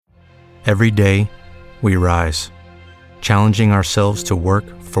Every day, we rise, challenging ourselves to work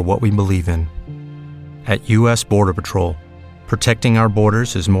for what we believe in. At U.S. Border Patrol, protecting our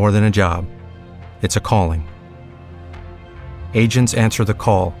borders is more than a job. It's a calling. Agents answer the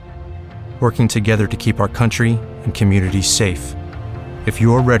call, working together to keep our country and communities safe. If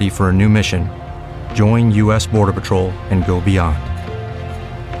you're ready for a new mission, join U.S. Border Patrol and go beyond.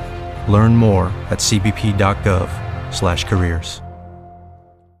 Learn more at cbp.gov/careers.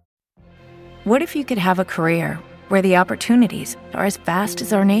 What if you could have a career where the opportunities are as vast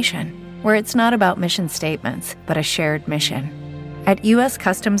as our nation, where it's not about mission statements, but a shared mission? At U.S.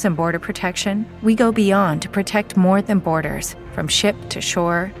 Customs and Border Protection, we go beyond to protect more than borders. From ship to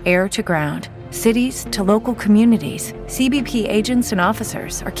shore, air to ground, cities to local communities, CBP agents and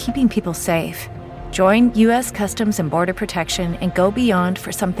officers are keeping people safe. Join U.S. Customs and Border Protection and go beyond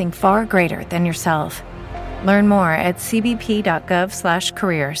for something far greater than yourself. Learn more at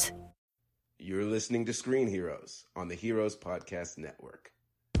cbp.gov/careers. You're listening to Screen Heroes on the Heroes Podcast Network.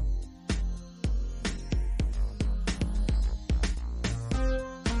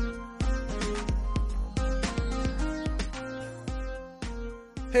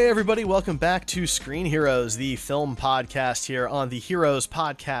 Hey everybody, welcome back to Screen Heroes, the film podcast here on the Heroes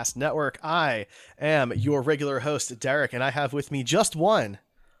Podcast Network. I am your regular host, Derek, and I have with me just one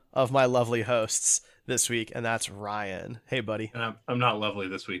of my lovely hosts this week, and that's Ryan. Hey buddy. I'm not lovely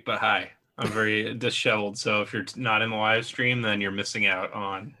this week, but hi. I'm very disheveled, so if you're not in the live stream, then you're missing out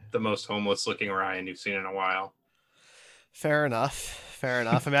on the most homeless looking Ryan you've seen in a while. Fair enough. I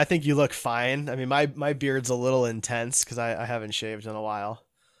mean, I think you look fine. I mean, my beard's a little intense because I haven't shaved in a while.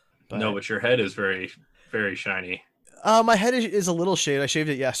 But your head is very, very shiny. My head is a little shaved. I shaved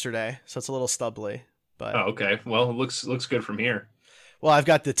it yesterday, so it's a little stubbly. But okay. Well, it looks good from here. Well, I've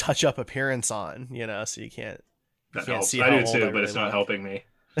got the touch-up appearance on, so you can't see how I do old too, I but really it's not look. helping me.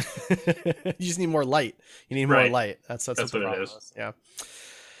 You just need more light. You need more light. That's what it is. Yeah.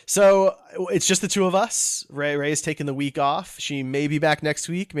 So it's just the two of us. Ray's taking the week off. She may be back next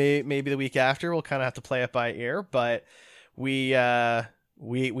week, maybe the week after. We'll kind of have to play it by ear, but we Ray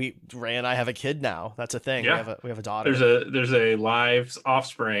and I have a kid now. That's a thing. Yeah. We have a daughter. There's a live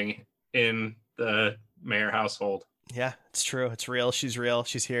offspring in the Mayer household. Yeah, it's true. It's real. She's real.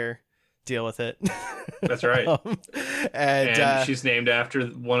 She's here. Deal with it. That's right. And she's named after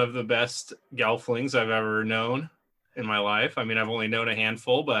one of the best Gelflings I've ever known in my life. I mean, I've only known a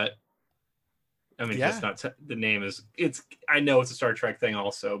handful, but I mean, just not the name is. I know it's a Star Trek thing,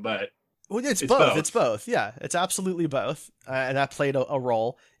 also, but it's both. It's both. Yeah, it's absolutely both, and that played a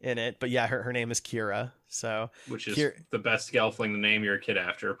role in it. But yeah, her name is Kira. So, which is the best Gelfling to name your kid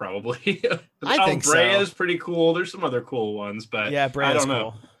after, probably. I think Brea so. is pretty cool. There's some other cool ones, but yeah, Brea I don't is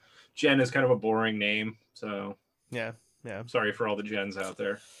know. Cool. Jen is kind of a boring name, so yeah. Sorry for all the Jens out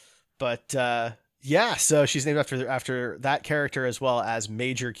there. But yeah, so she's named after that character as well as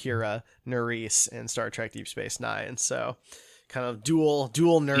Major Kira Nerys in Star Trek Deep Space Nine. So kind of dual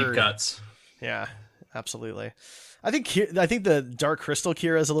nerd. Deep cuts. Yeah, absolutely. I think the Dark Crystal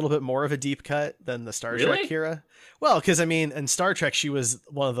Kira is a little bit more of a deep cut than the Star Trek Kira. Well, because I mean, in Star Trek, she was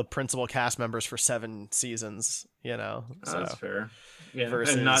one of the principal cast members for 7 seasons. So that's fair. Yeah,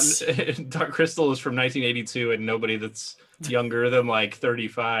 versus... and not Dark Crystal is from 1982, and nobody that's younger than like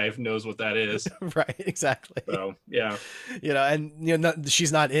 35 knows what that is. Right, exactly. So yeah,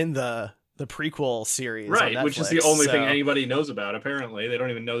 she's not in the prequel series, right? On Netflix, which is the only thing anybody knows about. Apparently, they don't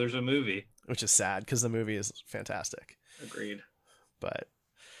even know there's a movie, which is sad because the movie is fantastic. Agreed. But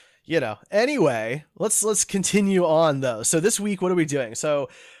anyway, let's continue on though. So this week, what are we doing? So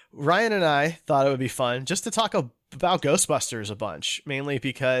Ryan and I thought it would be fun just to talk about Ghostbusters a bunch, mainly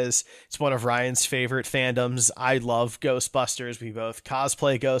because it's one of Ryan's favorite fandoms. I love Ghostbusters. We both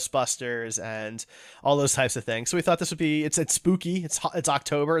cosplay Ghostbusters and all those types of things. So we thought this would be, it's spooky. It's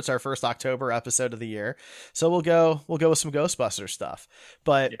October. It's our first October episode of the year. So we'll go with some Ghostbusters stuff.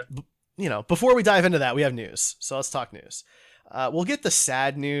 But before we dive into that, we have news. So let's talk news. We'll get the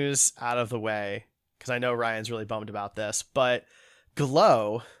sad news out of the way because I know Ryan's really bummed about this, but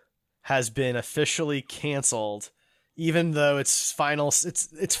Glow has been officially canceled, even though its final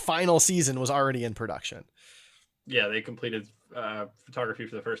season was already in production. Yeah, they completed photography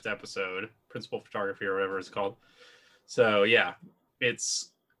for the first episode, principal photography or whatever it's called. So yeah,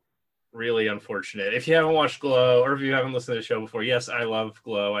 it's really unfortunate. If you haven't watched Glow or if you haven't listened to the show before, yes, I love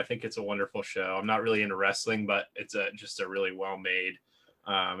Glow. I think it's a wonderful show. I'm not really into wrestling, but it's just a really well-made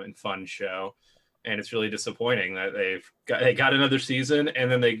and fun show. And it's really disappointing that they got another season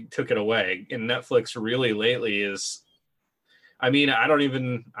and then they took it away. And Netflix really lately is, I mean, I don't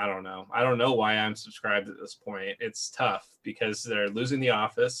know. I don't know why I'm subscribed at this point. It's tough because they're losing The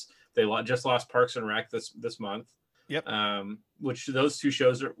Office, They just lost Parks and Rec this month. Yep. Which those two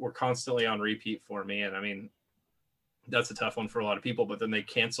shows were constantly on repeat for me. And I mean, that's a tough one for a lot of people, but then they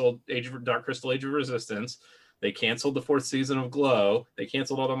canceled Dark Crystal Age of Resistance. They canceled the 4th season of Glow. They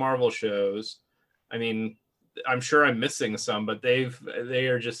canceled all the Marvel shows. I mean, I'm sure I'm missing some, but they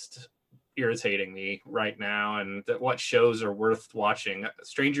are just irritating me right now. And what shows are worth watching?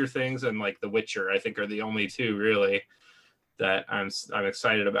 Stranger Things and like The Witcher, I think, are the only two really that I'm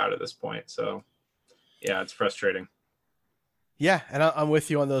excited about at this point. So yeah, it's frustrating. Yeah, and I'm with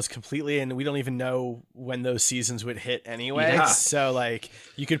you on those completely, and we don't even know when those seasons would hit anyway. Yeah. So, like,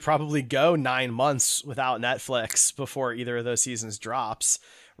 you could probably go 9 months without Netflix before either of those seasons drops,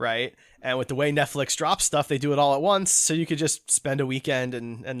 right? And with the way Netflix drops stuff, they do it all at once, so you could just spend a weekend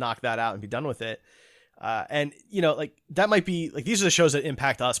and knock that out and be done with it. And, you know, like, that might be, like, these are the shows that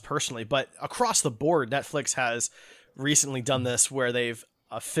impact us personally, but across the board, Netflix has recently done this where they've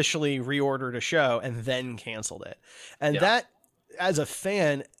officially reordered a show and then canceled it. And that, as a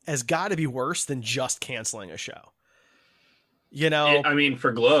fan, has got to be worse than just canceling a show. You know, I mean,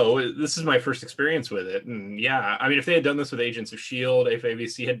 for Glow, this is my first experience with it. And yeah, I mean, if they had done this with Agents of S.H.I.E.L.D., if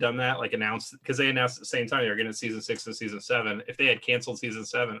ABC had done that, like announced, because they announced at the same time they were getting season 6 and season 7. If they had canceled season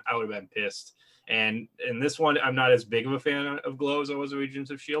 7, I would have been pissed. And in this one, I'm not as big of a fan of Glow as I was of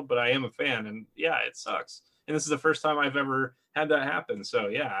Agents of S.H.I.E.L.D., but I am a fan. And yeah, it sucks. And this is the first time I've ever had that happen. So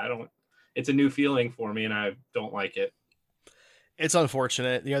yeah, it's a new feeling for me and I don't like it. It's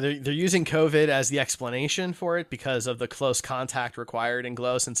unfortunate. You know, they're using COVID as the explanation for it because of the close contact required in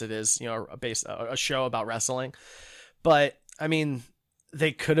Glow, since it is, you know, a show about wrestling. But I mean,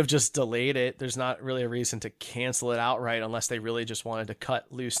 they could have just delayed it. There's not really a reason to cancel it outright unless they really just wanted to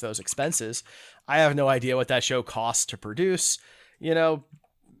cut loose those expenses. I have no idea what that show costs to produce. You know,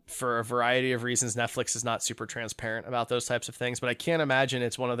 for a variety of reasons, Netflix is not super transparent about those types of things, but I can't imagine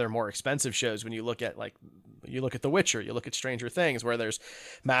it's one of their more expensive shows when you look at The Witcher, you look at Stranger Things, where there's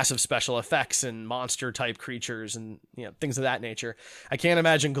massive special effects and monster type creatures and, you know, things of that nature. I can't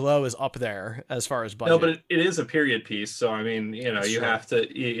imagine Glow is up there as far as budget. No, but it is a period piece. So, I mean, you know, that's have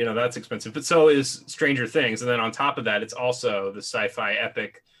to, you know, that's expensive, but so is Stranger Things. And then on top of that, it's also the sci-fi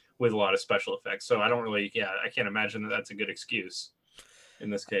epic with a lot of special effects. So I can't imagine that that's a good excuse in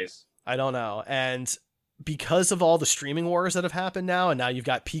this case. I don't know. And because of all the streaming wars that have happened now, and now you've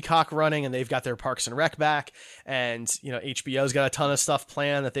got Peacock running and they've got their Parks and Rec back, and, you know, HBO's got a ton of stuff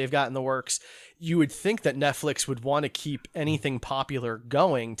planned that they've got in the works, you would think that Netflix would want to keep anything popular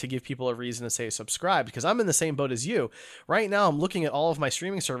going to give people a reason to say subscribe, because I'm in the same boat as you. Right now, I'm looking at all of my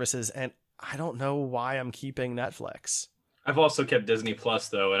streaming services and I don't know why I'm keeping Netflix. I've also kept Disney Plus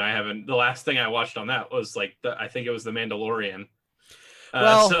though, and the last thing I watched on that was I think it was The Mandalorian.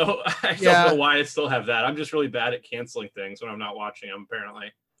 So I don't know why I still have that. I'm just really bad at canceling things when I'm not watching them,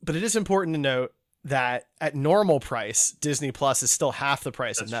 apparently. But it is important to note that at normal price, Disney Plus is still half the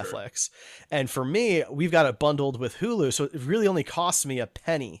price of Netflix. True. And for me, we've got it bundled with Hulu, so it really only costs me a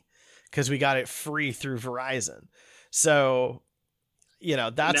penny because we got it free through Verizon. So, you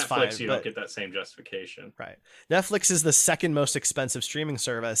know, that's Netflix, fine. You don't get that same justification. Right. Netflix is the second most expensive streaming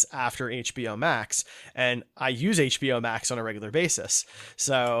service after HBO Max, and I use HBO Max on a regular basis.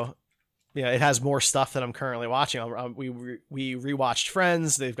 So, you know, it has more stuff that I'm currently watching. We rewatched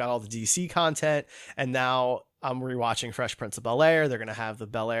Friends. They've got all the DC content, and now I'm rewatching Fresh Prince of Bel-Air. They're going to have the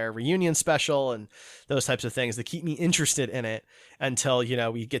Bel-Air reunion special and those types of things that keep me interested in it until, you know,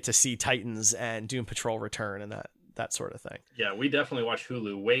 we get to see Titans and Doom Patrol return and that sort of thing. Yeah, we definitely watch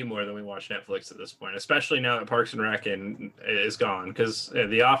Hulu way more than we watch Netflix at this point, especially now that Parks and Rec is gone, because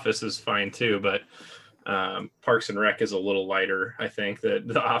The Office is fine too, but Parks and Rec is a little lighter. I think that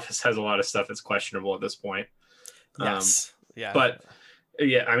The Office has a lot of stuff that's questionable at this point. Yes. Yeah. But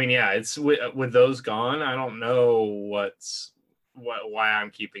yeah, I mean, yeah, it's with those gone, I don't know why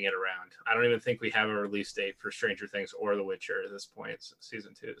I'm keeping it around. I don't even think we have a release date for Stranger Things or The Witcher at this point. It's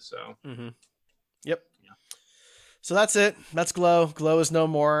season 2. So. Mm-hmm. Yep. Yeah. So that's it. That's Glow. Glow is no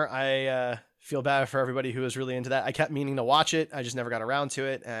more. I feel bad for everybody who was really into that. I kept meaning to watch it. I just never got around to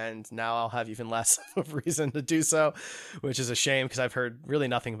it. And now I'll have even less of reason to do so, which is a shame because I've heard really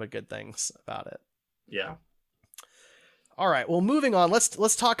nothing but good things about it. Yeah. All right. Well, moving on,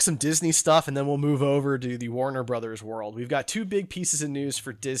 let's talk some Disney stuff, and then we'll move over to the Warner Brothers world. We've got 2 big pieces of news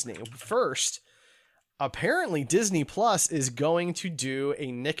for Disney. First, apparently Disney Plus is going to do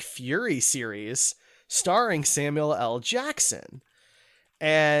a Nick Fury series starring Samuel L. Jackson.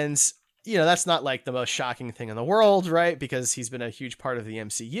 And, you know, that's not like the most shocking thing in the world, right? Because he's been a huge part of the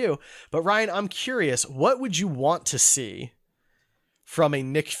MCU. But Ryan, I'm curious, what would you want to see from a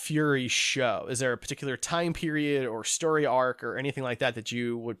Nick Fury show? Is there a particular time period or story arc or anything like that that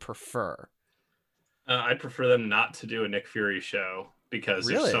you would prefer? I'd prefer them not to do a Nick Fury show because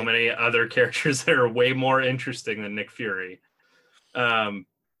Really? there's so many other characters that are way more interesting than Nick Fury.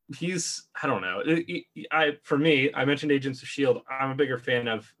 He's, I don't know. For me, I mentioned Agents of S.H.I.E.L.D. I'm a bigger fan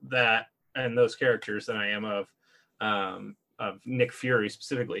of that and those characters than I am of Nick Fury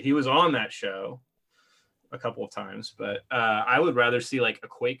specifically. He was on that show a couple of times, but I would rather see like a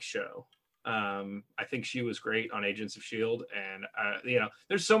Quake show. I think she was great on Agents of S.H.I.E.L.D. and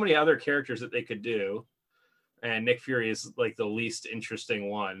there's so many other characters that they could do, and Nick Fury is like the least interesting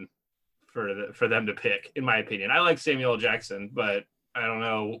one for them to pick, in my opinion. I like Samuel L. Jackson, but I don't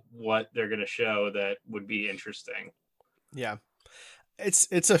know what they're going to show that would be interesting. Yeah,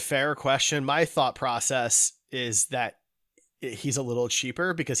 it's a fair question. My thought process is that he's a little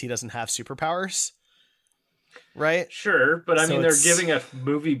cheaper because he doesn't have superpowers. Right. Sure. But I mean, they're it's giving a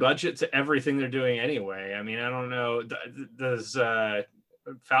movie budget to everything they're doing anyway. I mean, I don't know. Does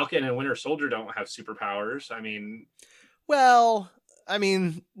Falcon and Winter Soldier don't have superpowers? I mean, well, I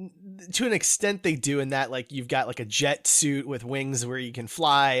mean, to an extent they do in that, like, you've got like a jet suit with wings where you can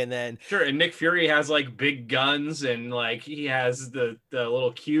fly, and then sure. And Nick Fury has like big guns, and like he has the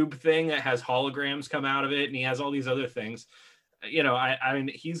little cube thing that has holograms come out of it, and he has all these other things. You know, I mean,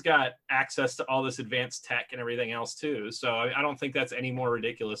 he's got access to all this advanced tech and everything else too. So I don't think that's any more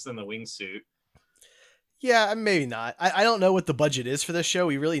ridiculous than the wingsuit. Yeah, maybe not. I don't know what the budget is for this show.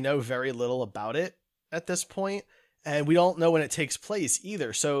 We really know very little about it at this point, and we don't know when it takes place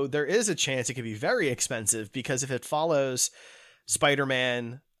either. So there is a chance it could be very expensive, because if it follows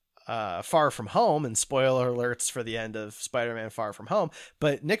Spider-Man Far From Home, and spoiler alerts for the end of Spider-Man Far From Home,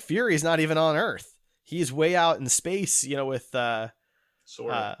 but Nick Fury is not even on Earth. He's way out in space, with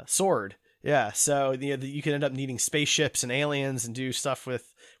Sword. Yeah, so you can end up needing spaceships and aliens and do stuff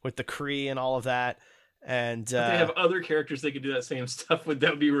with the Kree and all of that. And if they have other characters they could do that same stuff with,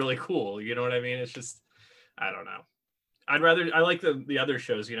 that would be really cool. You know what I mean? It's just, I don't know. I like the other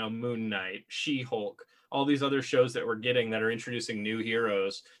shows, Moon Knight, She-Hulk, all these other shows that we're getting that are introducing new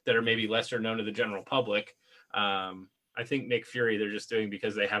heroes that are maybe lesser known to the general public. I think Nick Fury, they're just doing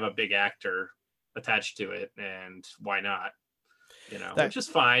because they have a big actor attached to it, and why not? Which is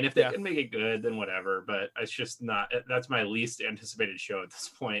fine. If they can make it good, then whatever, but it's just not. That's my least anticipated show at this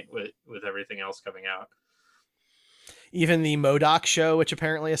point with everything else coming out. Even the MODOK show, which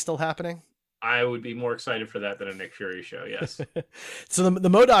apparently is still happening, I would be more excited for that than a Nick Fury show. Yes. So the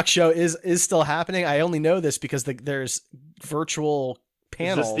MODOK show is still happening. I only know this because there's virtual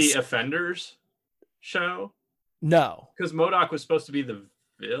panels. Is this the Offenders show? No, because MODOK was supposed to be the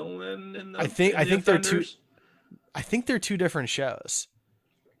villain in the I think they're two. Offenders? I think they're two different shows.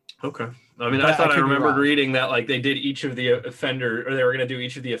 Okay. I mean, I thought I remembered reading that like they did each of the offender, or they were going to do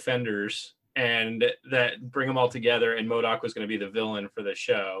each of the offenders and that bring them all together, and MODOK was going to be the villain for the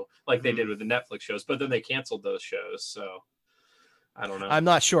show, like they did with the Netflix shows, but then they canceled those shows. So I don't know. I'm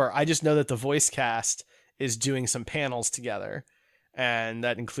not sure. I just know that the voice cast is doing some panels together, and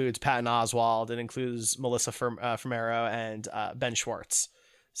that includes Patton Oswalt. It includes Melissa Fumero and Ben Schwartz.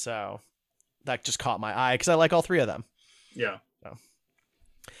 So that just caught my eye because I like all three of them. Yeah. So.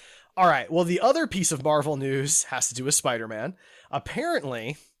 All right. Well, the other piece of Marvel news has to do with Spider-Man.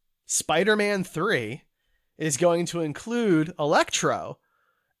 Apparently, Spider-Man 3 is going to include Electro,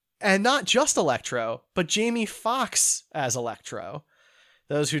 and not just Electro, but Jamie Foxx as Electro.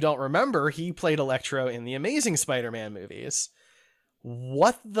 Those who don't remember, he played Electro in the Amazing Spider-Man movies.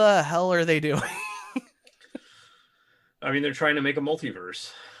 What the hell are they doing? I mean, they're trying to make a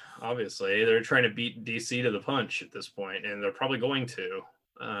multiverse. Obviously, they're trying to beat DC to the punch at this point, and they're probably going to.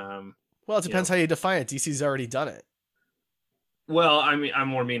 Well, it depends how you define it. DC's already done it. Well, I mean, I'm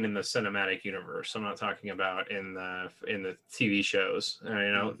more mean in the cinematic universe. I'm not talking about in the TV shows.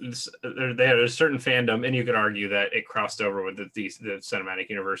 They had a certain fandom, and you could argue that it crossed over with the cinematic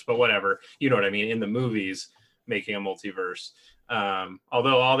universe. But whatever, you know what I mean. In the movies, making a multiverse.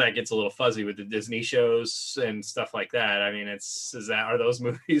 Although all that gets a little fuzzy with the Disney shows and stuff like that. I mean, are those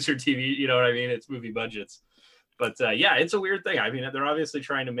movies or TV? You know what I mean? It's movie budgets. But yeah, it's a weird thing. I mean, they're obviously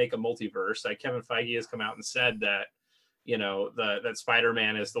trying to make a multiverse. Like Kevin Feige has come out and said that, that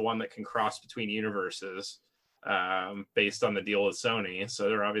Spider-Man is the one that can cross between universes based on the deal with Sony. So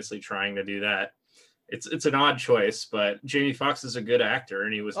they're obviously trying to do that. It's an odd choice, but Jamie Foxx is a good actor,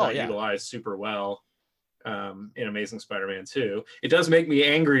 and he was not utilized super well in Amazing Spider-Man 2. It does make me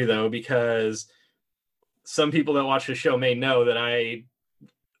angry though, because some people that watch the show may know that I,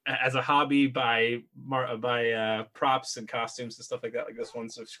 as a hobby, buy props and costumes and stuff like that. Like this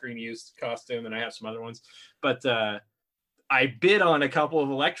one's a screen used costume, and I have some other ones. But I bid on a couple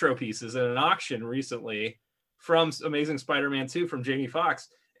of Electro pieces in an auction recently from Amazing Spider-Man 2 from Jamie Foxx,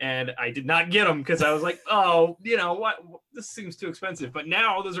 and I did not get them because I was like, oh, you know what, this seems too expensive. But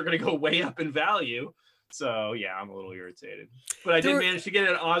now those are going to go way up in value. So yeah, I'm a little irritated. But I did manage to get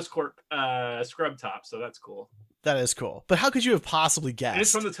an Oscorp scrub top, so that's cool. That is cool. But how could you have possibly guessed? And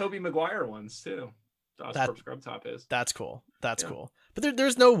it's from the Tobey Maguire ones too. The Oscorp scrub top is. That's cool. That's cool. But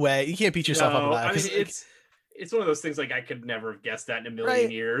there's no way you can't beat yourself up about it. I mean, it's one of those things like I could never have guessed that in a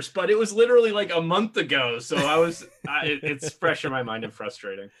million years, but it was literally like a month ago. So it's fresh in my mind and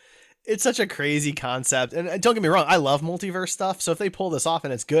frustrating. It's such a crazy concept. And don't get me wrong, I love multiverse stuff. So if they pull this off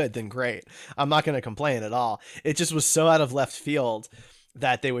and it's good, then great. I'm not going to complain at all. It just was so out of left field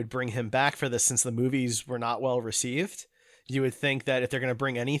that they would bring him back for this since the movies were not well received. You would think that if they're going to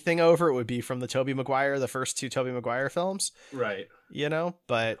bring anything over, it would be from the first 2 Tobey Maguire films. Right. You know,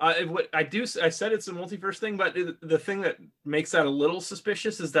 but I said it's a multiverse thing, but the thing that makes that a little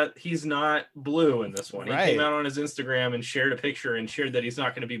suspicious is that he's not blue in this one. He came out on his Instagram and shared a picture and shared that he's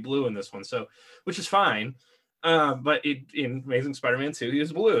not going to be blue in this one. So, which is fine. But in Amazing Spider-Man 2, he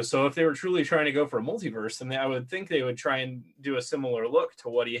was blue. So if they were truly trying to go for a multiverse, then I would think they would try and do a similar look to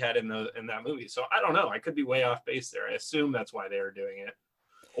what he had in that movie. So I don't know. I could be way off base there. I assume that's why they are doing it.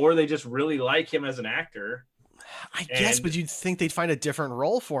 Or they just really like him as an actor. I guess, but you'd think they'd find a different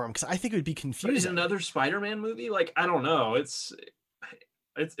role for him because I think it would be confusing. Is another Spider-Man movie? Like, I don't know. It's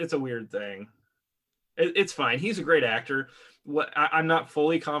a weird thing. It's fine. He's a great actor. I'm not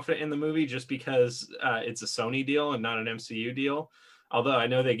fully confident in the movie just because it's a Sony deal and not an MCU deal. Although I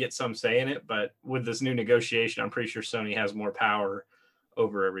know they get some say in it, but with this new negotiation, I'm pretty sure Sony has more power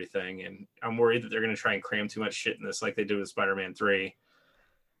over everything. And I'm worried that they're going to try and cram too much shit in this like they did with Spider-Man 3.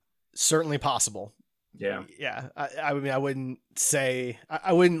 Certainly possible. Yeah. Yeah. I mean, I wouldn't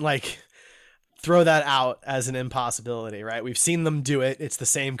like throw that out as an impossibility, right? We've seen them do it. It's the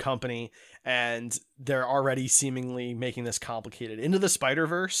same company and they're already seemingly making this complicated. Into the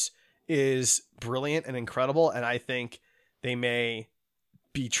Spider-Verse is brilliant and incredible. And I think they may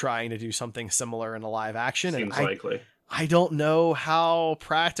be trying to do something similar in a live action. Seems likely. I don't know how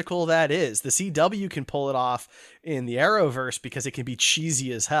practical that is. The CW can pull it off in the Arrowverse because it can be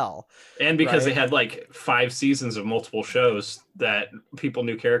cheesy as hell. And because they had like 5 seasons of multiple shows that people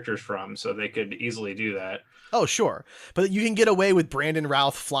knew characters from, so they could easily do that. Oh, sure. But you can get away with Brandon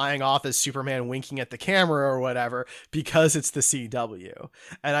Routh flying off as Superman winking at the camera or whatever because it's the CW.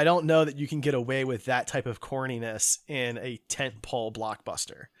 And I don't know that you can get away with that type of corniness in a tentpole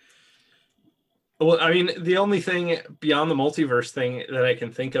blockbuster. Well, I mean, the only thing beyond the multiverse thing that I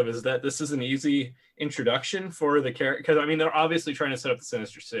can think of is that this is an easy introduction for the character. Because, I mean, they're obviously trying to set up the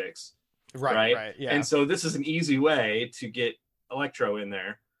Sinister Six. Right. Yeah. And so this is an easy way to get Electro in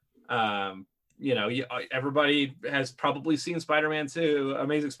there. You know, everybody has probably seen Spider-Man 2,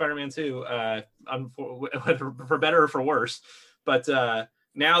 Amazing Spider-Man 2, for better or for worse. But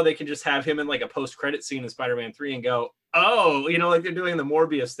now they can just have him in like a post-credit scene in Spider-Man 3 and go, oh, you know, like they're doing the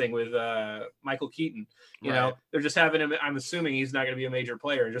Morbius thing with Michael Keaton. You know, they're just having him. I'm assuming he's not going to be a major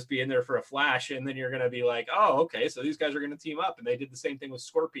player and just be in there for a flash. And then you're going to be like, oh, okay, so these guys are going to team up. And they did the same thing with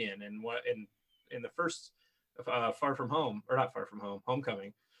Scorpion and what in the first Far From Home, or not Far From Home,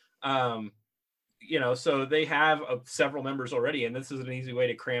 Homecoming. You know, so they have several members already, and this is an easy way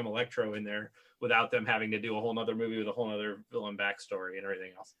to cram Electro in there without them having to do a whole nother movie with a whole nother villain backstory and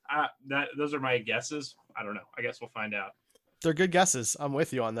everything else. Those are my guesses. I don't know. I guess we'll find out. They're good guesses. I'm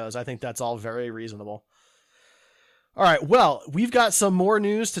with you on those. I think that's all very reasonable. All right. Well, we've got some more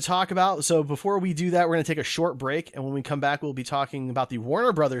news to talk about. So before we do that, we're going to take a short break. And when we come back, we'll be talking about the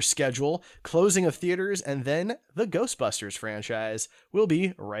Warner Brothers schedule, closing of theaters, and then the Ghostbusters franchise. We'll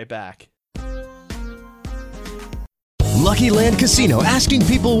be right back. Lucky Land Casino, asking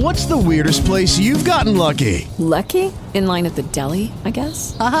people, what's the weirdest place you've gotten lucky? Lucky? In line at the deli, I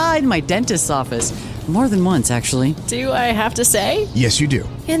guess? Aha, in my dentist's office. More than once, actually. Do I have to say? Yes, you do.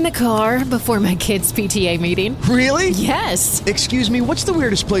 In the car before my kids' PTA meeting. Really? Yes. Excuse me, what's the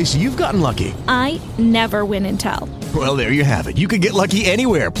weirdest place you've gotten lucky? I never win and tell. Well, there you have it. You can get lucky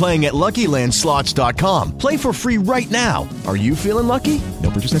anywhere, playing at LuckyLandSlots.com. Play for free right now. Are you feeling lucky? No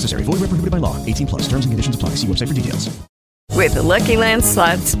purchase necessary. Void where prohibited by law. 18+. Terms and conditions apply. See website for details. With the Lucky Land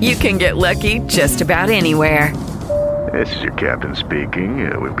Slots, you can get lucky just about anywhere. This is your captain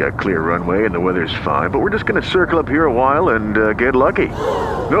speaking. We've got clear runway and the weather's fine, but we're just going to circle up here a while and get lucky.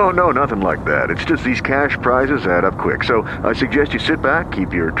 No, nothing like that. It's just these cash prizes add up quick. So I suggest you sit back,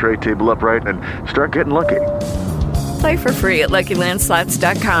 keep your tray table upright, and start getting lucky. Play for free at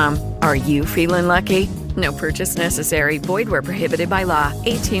LuckyLandSlots.com. Are you feeling lucky? No purchase necessary. Void where prohibited by law.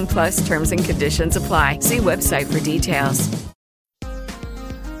 18 plus terms and conditions apply. See website for details.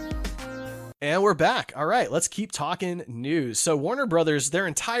 And we're back. All right, let's keep talking news. So Warner Brothers, their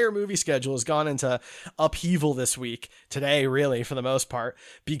entire movie schedule has gone into upheaval this week, today really for the most part,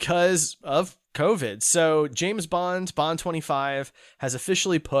 because of COVID. So James Bond, Bond 25, has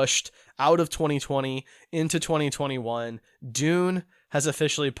officially pushed out of 2020 into 2021. Dune has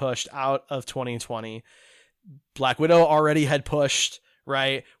officially pushed out of 2020. Black Widow already had pushed,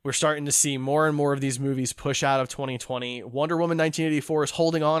 right? We're starting to see more and more of these movies push out of 2020. Wonder Woman 1984 is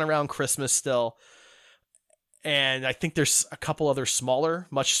holding on around Christmas still. And I think there's a couple other smaller,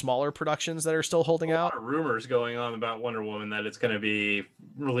 much smaller productions that are still holding out. A lot of rumors going on about Wonder Woman that it's going to be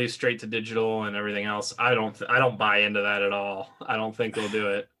released straight to digital and everything else. I don't buy into that at all. I don't think they'll do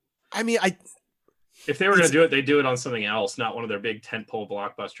it. I mean, if they were going to do it, they'd do it on something else, not one of their big tentpole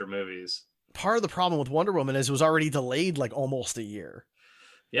blockbuster movies. Part of the problem with Wonder Woman is it was already delayed like almost a year.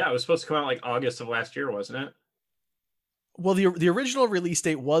 Yeah, it was supposed to come out like August of last year, wasn't it? Well, the original release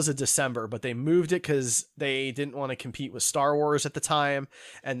date was a December, but they moved it because they didn't want to compete with Star Wars at the time.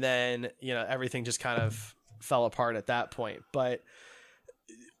 And then, everything just kind of fell apart at that point. But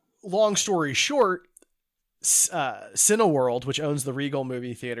long story short, Cineworld, which owns the Regal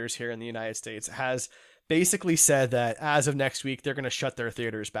movie theaters here in the United States, has basically said that as of next week, they're going to shut their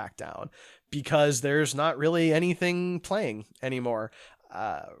theaters back down because there's not really anything playing anymore.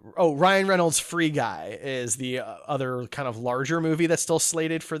 Ryan Reynolds' Free Guy is the other kind of larger movie that's still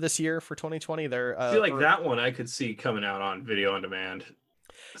slated for this year, for 2020. I feel like that one I could see coming out on video on demand.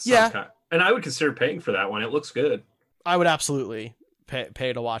 Yeah. And I would consider paying for that one. It looks good. I would absolutely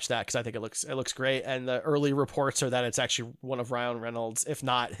pay to watch that because I think it looks great. And the early reports are that it's actually one of Ryan Reynolds, if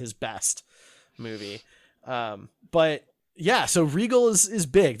not his best movie. But yeah, so Regal is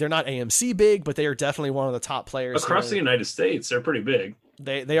big. They're not AMC big, but they are definitely one of the top players across the United States. They're pretty big.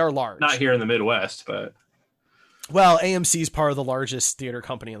 They are large. Not here in the Midwest, but well, AMC is part of the largest theater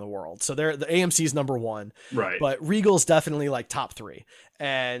company in the world, so the AMC is number one, right? But Regal's definitely like top 3,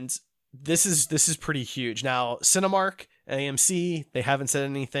 and this is pretty huge. Now, Cinemark and AMC, they haven't said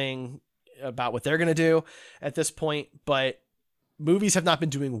anything about what they're gonna do at this point, but movies have not been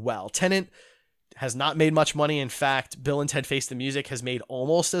doing well. Tenet has not made much money. In fact, Bill and Ted Face the Music has made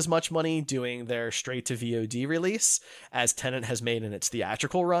almost as much money doing their straight to VOD release as Tenet has made in its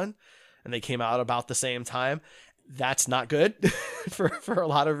theatrical run. And they came out about the same time. That's not good for a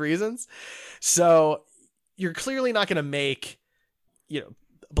lot of reasons. So you're clearly not going to make,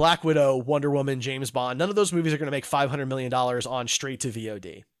 Black Widow, Wonder Woman, James Bond. None of those movies are going to make $500 million on straight to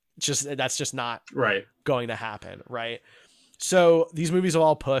VOD. That's just not going to happen. Right. So these movies are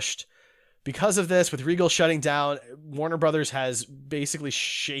all pushed. Because of this, with Regal shutting down, Warner Brothers has basically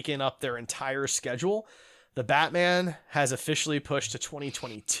shaken up their entire schedule. The Batman has officially pushed to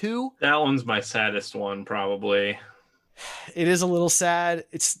 2022. That one's my saddest one, probably. It is a little sad.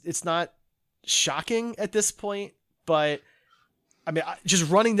 It's not shocking at this point, but I mean, just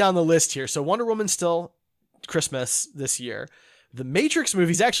running down the list here. So Wonder Woman still Christmas this year. The Matrix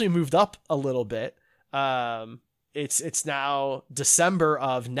movies actually moved up a little bit. It's now December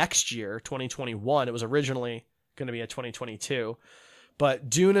of next year, 2021. It was originally going to be a 2022, but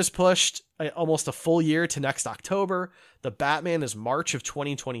Dune is pushed almost a full year to next October. The Batman is March of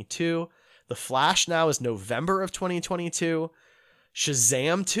 2022. The Flash now is November of 2022.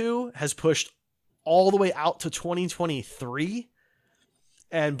 Shazam 2 has pushed all the way out to 2023,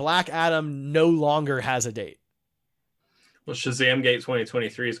 and Black Adam no longer has a date. Well, Shazam Gate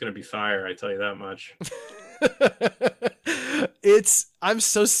 2023 is going to be fire. I tell you that much. I'm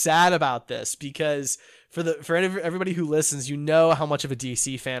so sad about this because for everybody who listens, how much of a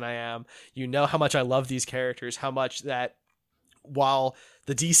DC fan I am. How much I love these characters, how much that while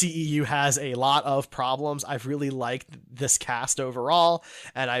the DCEU has a lot of problems, I've really liked this cast overall,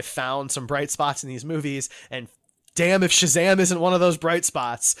 and I've found some bright spots in these movies, and damn if Shazam isn't one of those bright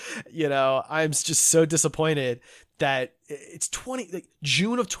spots. I'm just so disappointed that it's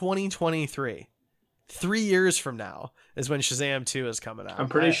June of 2023. 3 years from now is when Shazam 2 is coming out. I'm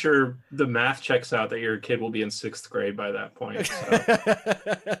pretty sure the math checks out that your kid will be in 6th grade by that point.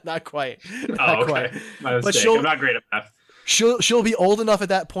 So. Not quite. Okay. Quite. My mistake. I'm not great at math. She'll be old enough at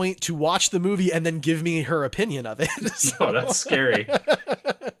that point to watch the movie and then give me her opinion of it. So. Oh, that's scary.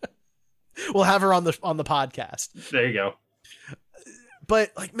 We'll have her on the podcast. There you go.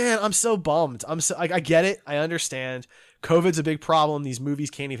 But man, I'm so bummed. I get it. I understand. COVID's a big problem. These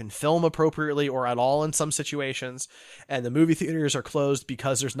movies can't even film appropriately or at all in some situations. And the movie theaters are closed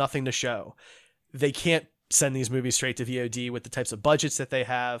because there's nothing to show. They can't send these movies straight to VOD with the types of budgets that they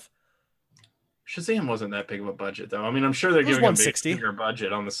have. Shazam wasn't that big of a budget, though. I mean, I'm sure they're giving a bigger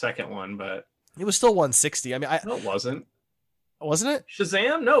budget on the second one, but it was still 160. I mean, no, it wasn't. Wasn't it?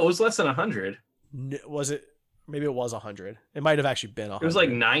 Shazam? No, it was less than 100. Was it? Maybe it was 100. It might have actually been 100. It was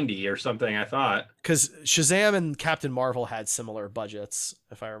like 90 or something, I thought. Because Shazam and Captain Marvel had similar budgets,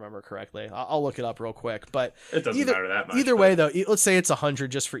 if I remember correctly. I'll look it up real quick. But it doesn't matter that much. Either way, though, let's say it's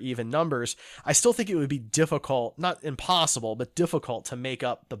 100 just for even numbers. I still think it would be difficult, not impossible, but difficult to make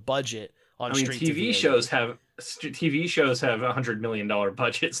up the budget on TV shows have $100 million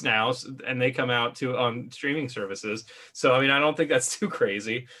budgets now, and they come out on streaming services. So I mean, I don't think that's too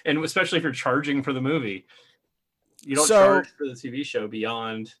crazy, and especially if you're charging for the movie, you don't charge for the TV show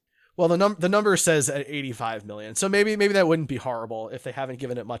beyond. Well, the number says at 85 million, so maybe that wouldn't be horrible if they haven't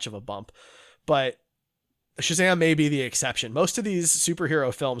given it much of a bump, but Shazam may be the exception. Most of these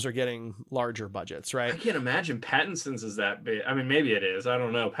superhero films are getting larger budgets, right? I can't imagine Pattinson's is that big. I mean, maybe it is. I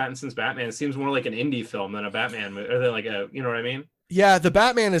don't know. Pattinson's Batman seems more like an indie film than a Batman movie, or than like a, you know what I mean? Yeah, the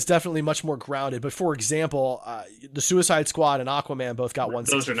Batman is definitely much more grounded. But for example, the Suicide Squad and Aquaman both got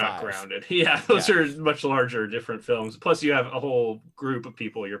 165. Those are not grounded. Yeah, those are much larger, different films. Plus, you have a whole group of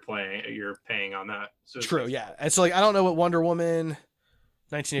people you're paying on that. True, yeah. And so, like, I don't know what Wonder Woman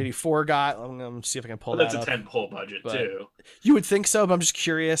 1984 got. I'm gonna see if I can pull that up. That's a 10-pole budget too. You would think so, but I'm just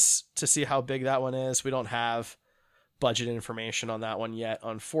curious to see how big that one is. We don't have budget information on that one yet,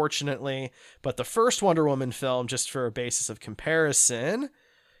 unfortunately. But the first Wonder Woman film, just for a basis of comparison,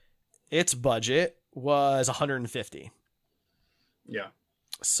 its budget was 150. Yeah.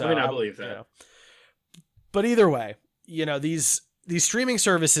 So I mean, I believe that. You know, but either way, you know, these streaming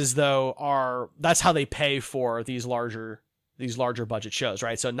services though that's how they pay for these larger budget shows,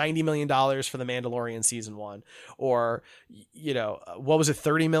 right? So $90 million for The Mandalorian season 1, or, you know, what was it?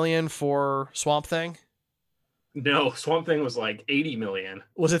 30 million for Swamp Thing? No, Swamp Thing was like 80 million.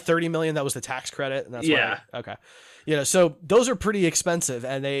 Was it 30 million? That was the tax credit. And that's okay. You know, so those are pretty expensive,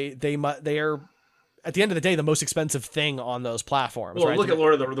 and they are, at the end of the day, the most expensive thing on those platforms. Well, right? Look at the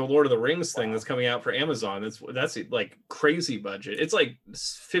Lord of the Rings thing that's coming out for Amazon. That's like crazy budget. It's like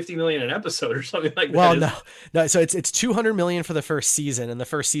 50 million an episode or something like that. Well, no. So it's 200 million for the first season, and the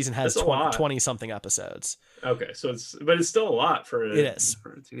first season has 20 something episodes. Okay, so it's still a lot for it is.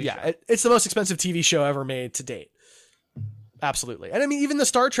 For a TV show. It's the most expensive TV show ever made to date. Absolutely, and I mean even the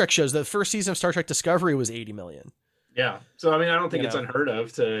Star Trek shows. The first season of Star Trek Discovery was 80 million. Yeah. So, I mean, I don't think it's unheard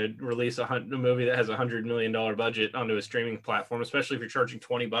of to release a movie that has $100 million budget onto a streaming platform, especially if you're charging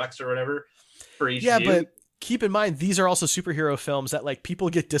 $20 or whatever for each view. But keep in mind, these are also superhero films that, like, people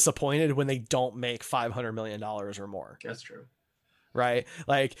get disappointed when they don't make $500 million or more. That's true. Right?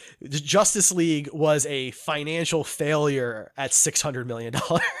 Like, Justice League was a financial failure at $600 million.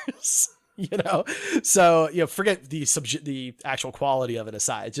 You know, so, you know, forget the actual quality of it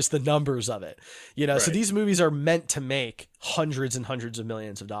aside, just the numbers of it, you know. Right. So these movies are meant to make hundreds and hundreds of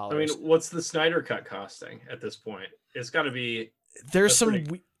millions of dollars. I mean, what's the Snyder Cut costing at this point? It's got to be. There's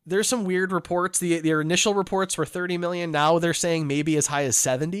some weird reports. Their initial reports were 30 million. Now they're saying maybe as high as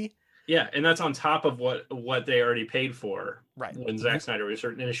 70. Yeah, and that's on top of what they already paid for. Right. When Zack Snyder was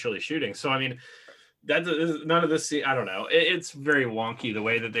initially shooting. So I mean, none of this, I don't know. It's very wonky the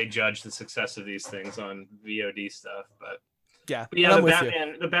way that they judge the success of these things on VOD stuff, but yeah,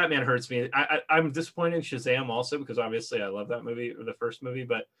 the Batman hurts me. I'm disappointed in Shazam also, because obviously I love that movie, or the first movie,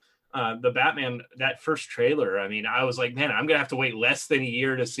 but the Batman, that first trailer, I mean, I was like, man, I'm gonna have to wait less than a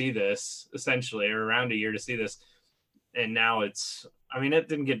year to see this, essentially, or around a year to see this, and now it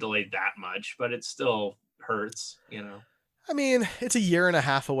didn't get delayed that much, but it still hurts, you know. I mean, it's a year and a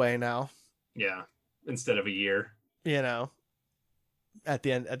half away now. Yeah. Instead of a year, you know, at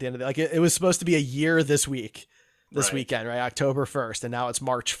the end of the, like, it was supposed to be a year this weekend, right? October 1st. And now it's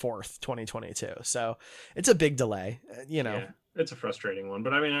March 4th, 2022. So it's a big delay, you know. Yeah, it's a frustrating one,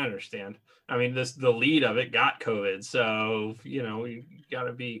 but I mean, I understand. I mean, the lead of it got COVID. So, you know, you got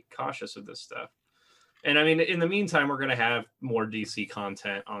to be cautious with this stuff. And I mean, in the meantime, we're going to have more DC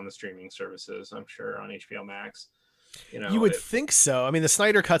content on the streaming services, I'm sure, on HBO Max. You would think so. I mean, the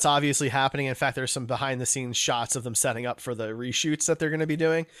Snyder Cut's obviously happening. In fact, there's some behind the scenes shots of them setting up for the reshoots that they're going to be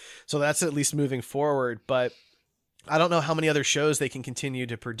doing. So that's at least moving forward. But I don't know how many other shows they can continue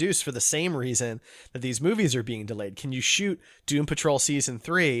to produce for the same reason that these movies are being delayed. Can you shoot Doom Patrol season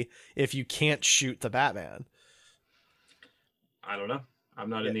 3 if you can't shoot the Batman? I don't know. I'm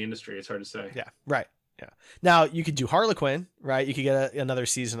not in the industry. It's hard to say. Yeah. Right. Yeah. Now you could do Harlequin, right? You could get another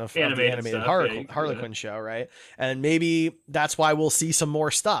season of the animated Harlequin show, right? And maybe that's why we'll see some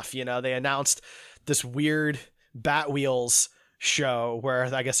more stuff. You know, they announced this weird Batwheels show where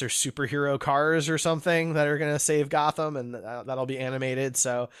I guess there's superhero cars or something that are going to save Gotham, and that'll be animated.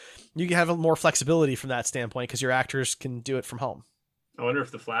 So you can have more flexibility from that standpoint because your actors can do it from home. I wonder if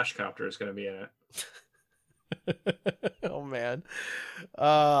the Flash copter is going to be in it. Oh man.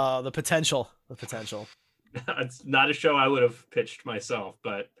 The potential. It's not a show I would have pitched myself,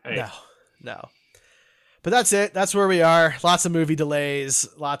 but hey. No. But that's it. That's where we are. Lots of movie delays,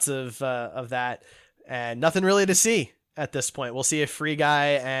 lots of that, and nothing really to see at this point. We'll see if Free Guy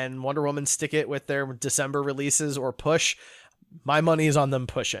and Wonder Woman stick it with their December releases or push. My money is on them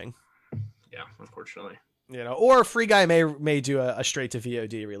pushing. Yeah, unfortunately. Or Free Guy may do a straight to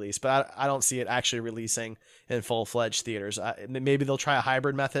VOD release, but I don't see it actually releasing in full-fledged theaters. Maybe they'll try a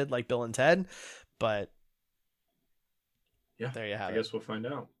hybrid method like Bill and Ted, but yeah, there you have it. I guess we'll find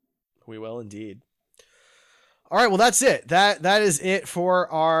out. We will indeed. All right, well, that's it. That is it for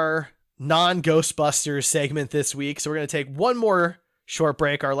our non-Ghostbusters segment this week. So we're going to take one more short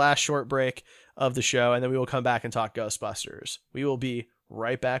break, our last short break of the show, and then we will come back and talk Ghostbusters. We will be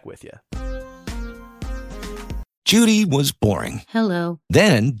right back with you. Judy was boring. Hello.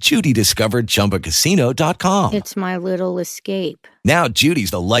 Then Judy discovered ChumbaCasino.com. It's my little escape. Now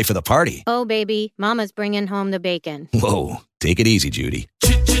Judy's the life of the party. Oh, baby, mama's bringing home the bacon. Whoa, take it easy, Judy.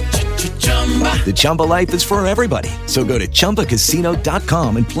 The Chumba life is for everybody. So go to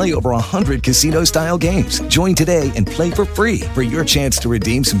ChumbaCasino.com and play over 100 casino-style games. Join today and play for free for your chance to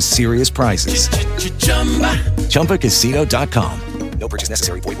redeem some serious prizes. ChumbaCasino.com. No purchase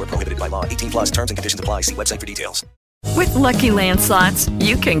necessary. Void where prohibited by law. 18+ terms and conditions apply. See website for details. With Lucky Land Slots,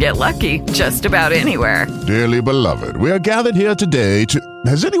 you can get lucky just about anywhere. Dearly beloved, we are gathered here today to...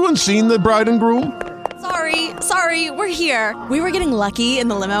 Has anyone seen the bride and groom? Sorry, we're here. We were getting lucky in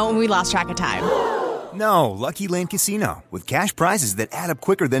the limo and we lost track of time. No, Lucky Land Casino, with cash prizes that add up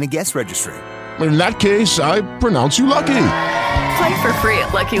quicker than a guest registry. In that case, I pronounce you lucky. Play for free at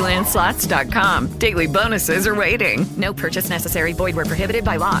LuckyLandSlots.com. Daily bonuses are waiting. No purchase necessary. Void where prohibited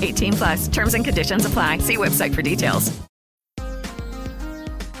by law. 18+. Terms and conditions apply. See website for details.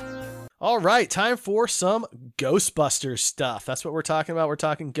 All right, time for some Ghostbusters stuff. That's what we're talking about. We're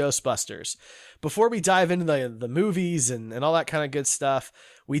talking Ghostbusters. Before we dive into the movies and all that kind of good stuff,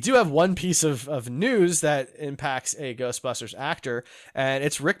 we do have one piece of news that impacts a Ghostbusters actor, and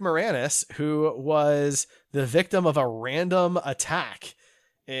it's Rick Moranis, who was the victim of a random attack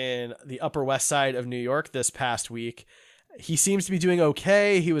in the Upper West Side of New York this past week. He seems to be doing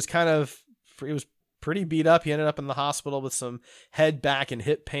okay. He was pretty beat up. He ended up in the hospital with some head, back, and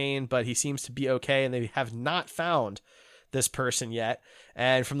hip pain, but he seems to be okay, and they have not found this person yet.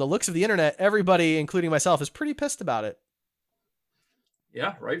 And from the looks of the internet, everybody, including myself, is pretty pissed about it.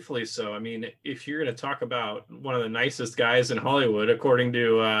 Yeah, rightfully so. I mean, if you're going to talk about one of the nicest guys in Hollywood, according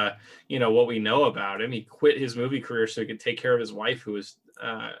to what we know about him, he quit his movie career so he could take care of his wife, who was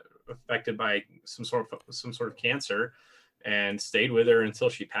affected by some sort of cancer, and stayed with her until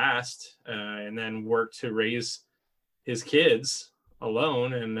she passed, and then worked to raise his kids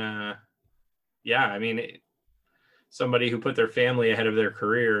alone. And somebody who put their family ahead of their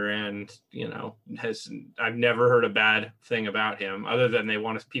career, and I've never heard a bad thing about him, other than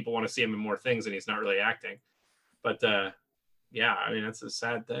people want to see him in more things and he's not really acting. But that's a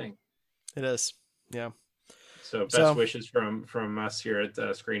sad thing. It is. Yeah. So best wishes from us here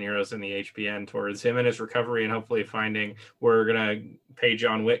at Screen Heroes and the HPN towards him and his recovery, and hopefully we're going to pay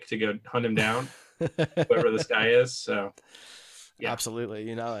John Wick to go hunt him down, whoever this guy is. So yeah. Absolutely.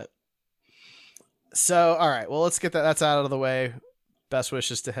 You know it. So, all right, well, let's get that's out of the way. Best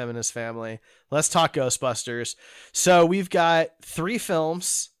wishes to him and his family. Let's talk Ghostbusters. So we've got 3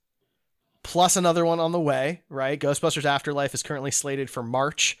 films plus another one on the way, right? Ghostbusters Afterlife is currently slated for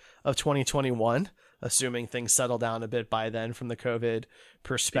March of 2021, assuming things settle down a bit by then from the COVID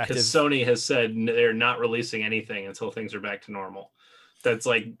perspective. Because Sony has said they're not releasing anything until things are back to normal. That's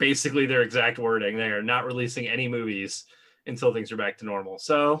like basically their exact wording. They are not releasing any movies until things are back to normal.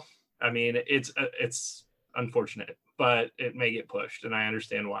 So, I mean, it's unfortunate, but it may get pushed, and I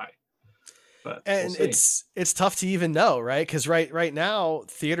understand why. But and we'll it's tough to even know, right? Because right now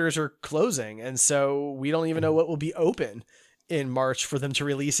theaters are closing, and so we don't even know what will be open in March for them to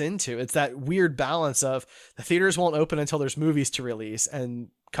release into. It's that weird balance of the theaters won't open until there's movies to release, and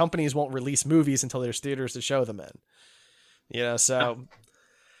companies won't release movies until there's theaters to show them in. So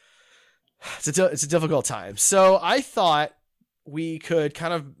it's a difficult time. So I thought we could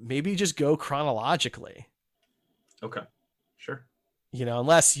kind of maybe just go chronologically. Okay, sure.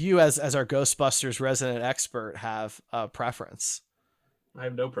 Unless you as our Ghostbusters resident expert have a preference. I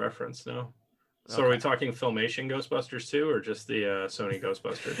have no preference, no. So Okay. Are we talking Filmation Ghostbusters too, or just the Sony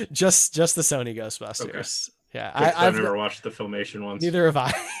Ghostbusters? Just the Sony Ghostbusters. Yeah, I've never watched the Filmation ones. Neither have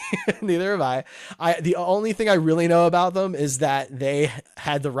I. Neither have I. The only thing I really know about them is that they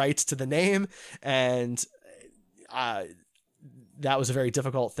had the rights to the name, and that was a very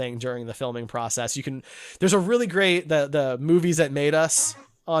difficult thing during the filming process. There's a really great the movies that made us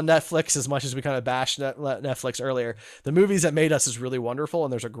on Netflix. As much as we kind of bashed Netflix earlier, the movies that made us is really wonderful,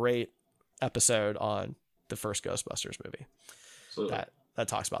 and there's a great episode on the first Ghostbusters movie that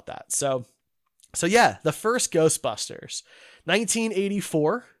talks about that. So yeah, the first Ghostbusters,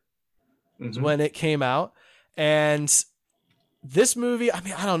 1984 is when it came out. And this movie, I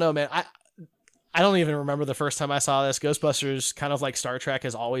mean, I don't know, man. I don't even remember the first time I saw this. Ghostbusters, kind of like Star Trek,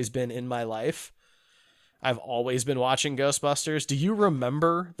 has always been in my life. I've always been watching Ghostbusters. Do you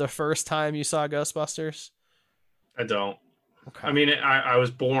remember the first time you saw Ghostbusters? I don't. Okay. I mean, I was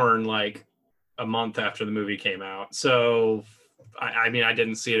born like a month after the movie came out. So, I mean, I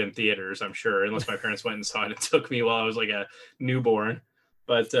didn't see it in theaters, I'm sure, unless my parents went and saw it. It took me while I was like a newborn.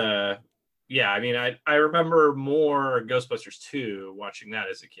 But yeah, I mean, I remember more Ghostbusters 2 watching that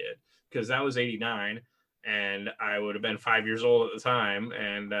as a kid, because that was 89 and I would have been 5 years old at the time.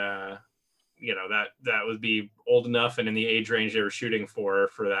 And, you know, that would be old enough and in the age range they were shooting for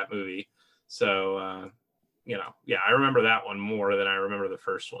that movie. So, you know, yeah, I remember that one more than I remember the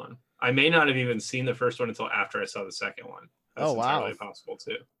first one. I may not have even seen the first one until after I saw the second one. That's entirely possible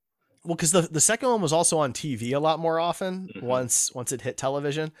too. Well, because the second one was also on TV a lot more often once it hit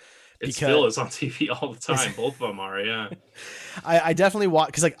television. It still is on TV all the time. Both of them are, yeah. I definitely watch,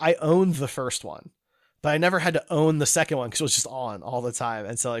 because like I owned the first one, but I never had to own the second one because it was just on all the time,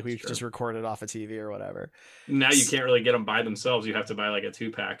 and so like we just recorded off of TV or whatever. Now you can't really get them by themselves. You have to buy like a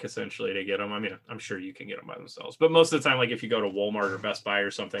 2-pack essentially to get them. I mean, I'm sure you can get them by themselves, but most of the time, like if you go to Walmart or Best Buy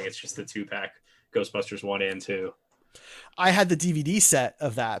or something, it's just the 2-pack Ghostbusters 1 and 2. I had the DVD set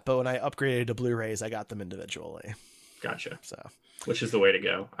of that, but when I upgraded to Blu-rays, I got them individually. Gotcha. So, which is the way to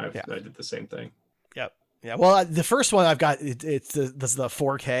go. I did the same thing. Yep. Yeah. Well, the first one I've got, it's the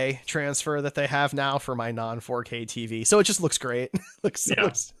 4K transfer that they have now for my non-4K TV. So it just looks great. Is it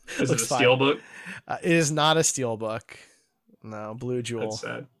a Steelbook? It is not a Steelbook. No, Blue Jewel. That's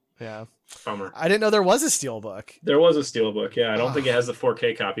sad. Yeah. Bummer. I didn't know there was a Steelbook. There was a Steelbook. Yeah. I don't think it has the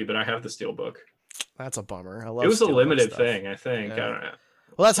 4K copy, but I have the Steelbook. That's a bummer. It was a limited thing, I think. Yeah. I don't know.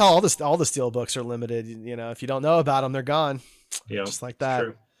 Well, that's how all the Steelbooks are limited. You know, if you don't know about them, they're gone. Yeah, just like that.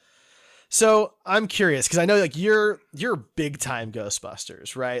 True. So I'm curious, because I know like you're big time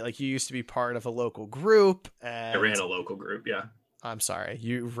Ghostbusters, right? Like you used to be part of a local group. And I ran a local group. Yeah. I'm sorry.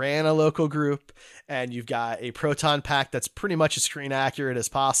 You ran a local group, and you've got a proton pack that's pretty much as screen accurate as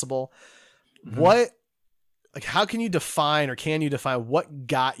possible. How can you define what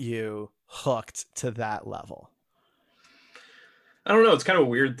got you hooked to that level? I don't know. It's kind of a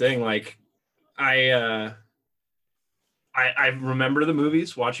weird thing. Like I remember the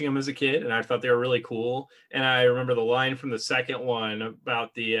movies, watching them as a kid, and I thought they were really cool. And I remember the line from the second one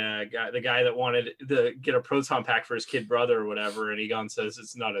about the guy that wanted to get a proton pack for his kid brother or whatever, and Egon says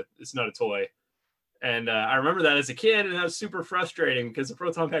it's not a toy. And I remember that as a kid, and that was super frustrating because the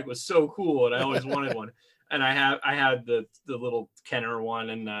proton pack was so cool, and I always wanted one. And I had the little Kenner one,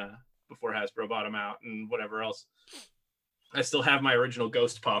 and before Hasbro bought them out, and whatever else. I still have my original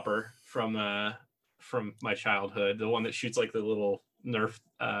Ghost Popper from my childhood, the one that shoots like the little Nerf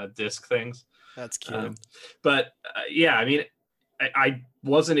disc things. That's cute. Yeah, I mean, I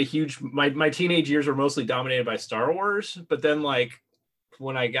wasn't a huge, my teenage years were mostly dominated by Star Wars, but then like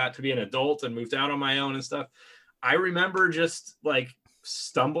when I got to be an adult and moved out on my own and stuff, I remember just like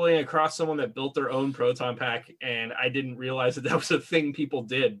stumbling across someone that built their own proton pack, and I didn't realize that was a thing people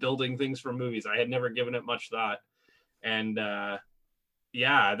did, building things for movies. I had never given it much thought. And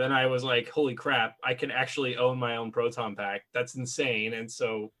yeah, then I was like, holy crap, I can actually own my own proton pack. That's insane. And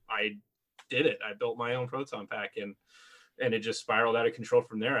so I did it. I built my own proton pack, and it just spiraled out of control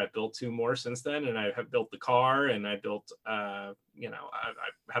from there. I built 2 more since then, and I have built the car, and I built, I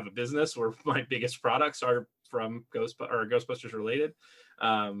have a business where my biggest products are from Ghostbusters related.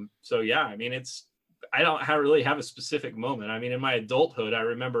 So yeah, I mean, I don't really have a specific moment. I mean, in my adulthood, I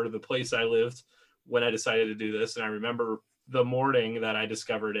remember the place I lived when I decided to do this, and I remember the morning that I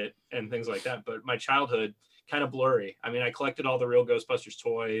discovered it and things like that. But my childhood, kind of blurry. I mean, I collected all the real Ghostbusters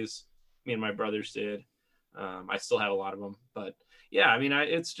toys. Me and my brothers did. I still have a lot of them, but yeah, I mean,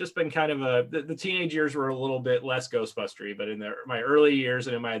 it's just been kind of the teenage years were a little bit less Ghostbustery, but in my early years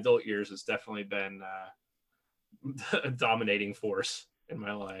and in my adult years, it's definitely been a dominating force in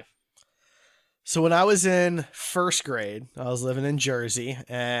my life. So when I was in first grade, I was living in Jersey,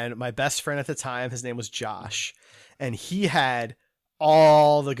 and my best friend at the time, his name was Josh, and he had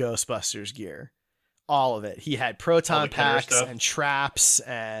all the Ghostbusters gear, all of it. He had proton packs stuff. and traps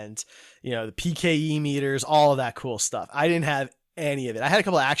and, you know, the PKE meters, all of that cool stuff. I didn't have any of it. I had a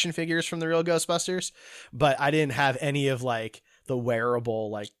couple of action figures from the real Ghostbusters, but I didn't have any of like the wearable,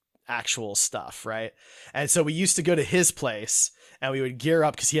 like actual stuff. Right. And so we used to go to his place and we would gear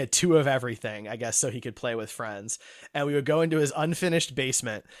up because he had 2 of everything, I guess, so he could play with friends. And we would go into his unfinished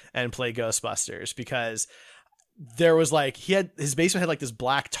basement and play Ghostbusters because there was like, his basement had like this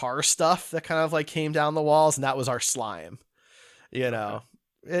black tar stuff that kind of like came down the walls, and that was our slime, you know.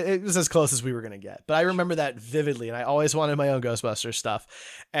 It was as close as we were going to get, but I remember that vividly, and I always wanted my own Ghostbusters stuff,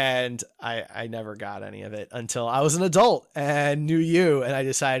 and I never got any of it until I was an adult and knew you, and I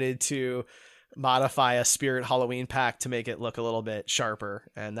decided to modify a Spirit Halloween pack to make it look a little bit sharper,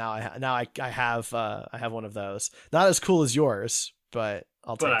 and now I have one of those. Not as cool as yours, but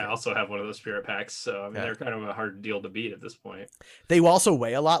I also have one of those Spirit packs, so I mean they're kind of a hard deal to beat at this point. They also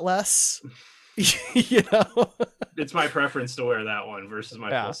weigh a lot less. You know, it's my preference to wear that one versus my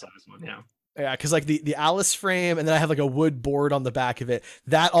full size one. Yeah, because like the Alice frame, and then I have like a wood board on the back of it.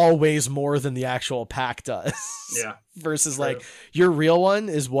 That all weighs more than the actual pack does. Yeah. Versus like your real one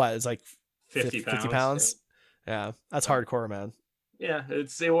is what? It's like 50 pounds. Yeah, that's hardcore, man. Yeah,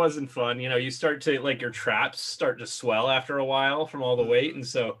 it wasn't fun. You know, you start to like your traps start to swell after a while from all the weight, and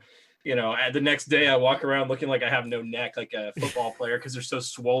so. You know, the next day I walk around looking like I have no neck, like a football player, because they're so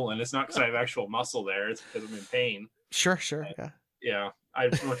swollen. It's not because I have actual muscle there; it's because I'm in pain. Sure, yeah. I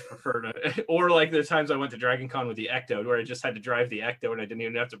much prefer to, or like the times I went to Dragon Con with the Ecto, where I just had to drive the Ecto and I didn't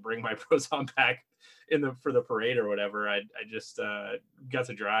even have to bring my proton pack for the parade or whatever. I just got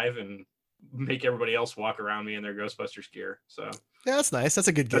to drive and make everybody else walk around me in their Ghostbusters gear. So yeah, that's nice. That's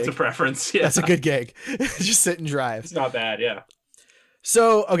a good gig. That's a preference. Yeah, that's a good gig. Just sit and drive. It's not bad. Yeah.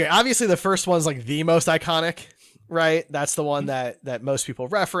 So, okay, obviously the first one's like the most iconic, right? That's the one that most people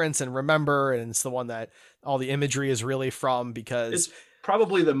reference and remember, and it's the one that all the imagery is really from, because it's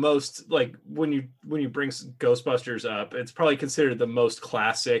probably the most, like, when you bring Ghostbusters up, it's probably considered the most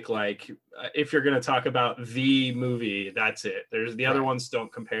classic. Like, if you're going to talk about the movie, that's it. There's the other ones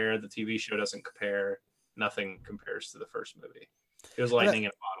don't compare. The TV show doesn't compare. Nothing compares to the first movie. It was lightning in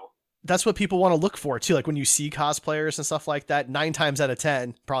a bottle. That's what people want to look for too. Like when you see cosplayers and stuff like that, 9 times out of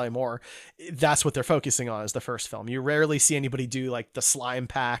 10, probably more, that's what they're focusing on is the first film. You rarely see anybody do like the slime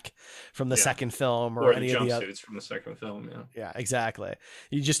pack from the second film or any of the jumpsuits from the second film. Yeah, exactly.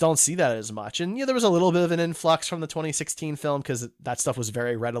 You just don't see that as much. And there was a little bit of an influx from the 2016 film because that stuff was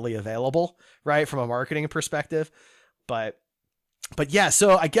very readily available, right? From a marketing perspective. But yeah,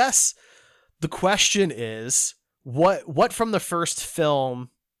 so I guess the question is what from the first film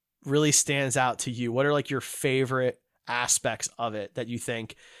really stands out to you? What are like your favorite aspects of it that you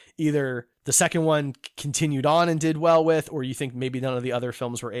think either the second one continued on and did well with, or you think maybe none of the other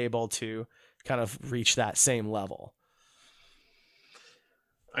films were able to kind of reach that same level?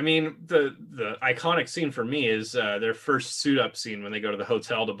 I mean, the iconic scene for me is their first suit up scene when they go to the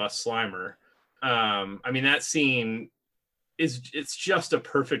hotel to bust Slimer. I mean, that scene it's just a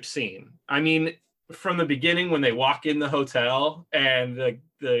perfect scene. I mean, from the beginning when they walk in the hotel and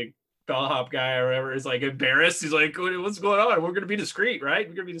the bellhop guy or whatever is like embarrassed, he's like, what's going on? We're gonna be discreet, right?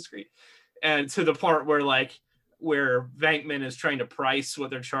 We're gonna be discreet. And to the part where Venkman is trying to price what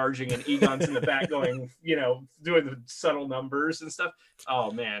they're charging and Egon's in the back going, doing the subtle numbers and stuff.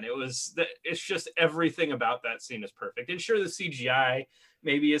 Oh man, it's just everything about that scene is perfect. And sure, the CGI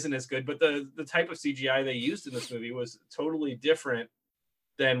maybe isn't as good, but the type of CGI they used in this movie was totally different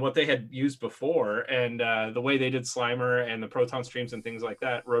than what they had used before. And the way they did Slimer and the proton streams and things like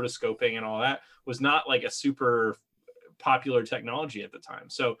that, rotoscoping and all that, was not like a super popular technology at the time.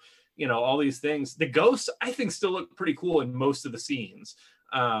 So, all these things, the ghosts, I think, still look pretty cool in most of the scenes.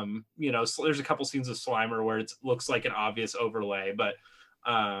 So there's a couple scenes of Slimer where it looks like an obvious overlay, but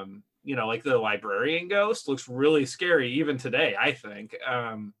like the librarian ghost looks really scary even today, I think.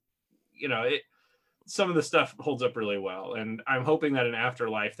 Some of the stuff holds up really well, and I'm hoping that in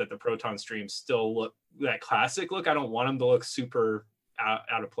Afterlife that the proton streams still look that classic look. I don't want them to look super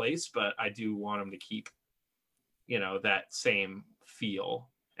out of place, but I do want them to keep, that same feel.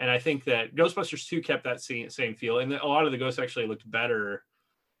 And I think that Ghostbusters 2 kept that same feel, and a lot of the ghosts actually looked better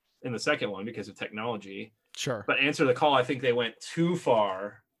in the second one because of technology. Sure. But Answer the Call, I think they went too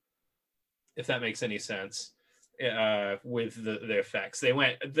far, if that makes any sense. With the effects,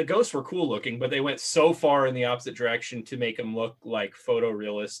 the ghosts were cool looking, but they went so far in the opposite direction to make them look like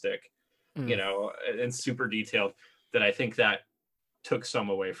photorealistic, and super detailed, that I think that took some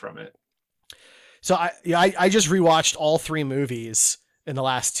away from it. So I just rewatched all 3 movies in the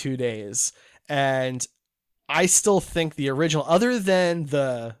last 2 days, and I still think the original, other than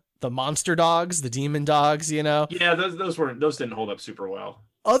the monster dogs, the demon dogs, you know? Yeah, those didn't hold up super well.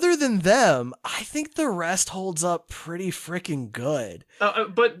 Other than them, I think the rest holds up pretty freaking good.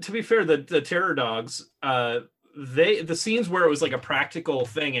 But to be fair, the terror dogs, the scenes where it was like a practical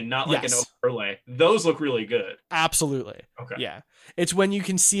thing and not like an overlay, those look really good. Absolutely. Okay. Yeah. It's when you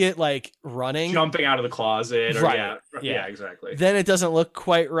can see it like running, jumping out of the closet. Or, right. Yeah, exactly. Then it doesn't look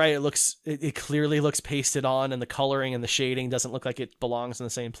quite right. It clearly looks pasted on, and the coloring and the shading doesn't look like it belongs in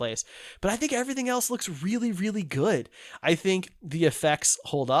the same place. But I think everything else looks really, really good. I think the effects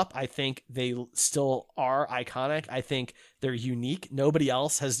hold up. I think they still are iconic. I think they're unique. Nobody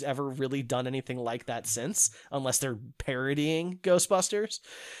else has ever really done anything like that since, unless they're parodying Ghostbusters.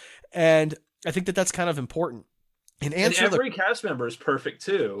 And I think that that's kind of important. And every cast member is perfect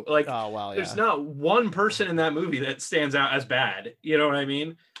too. Like, there's not one person in that movie that stands out as bad. You know what I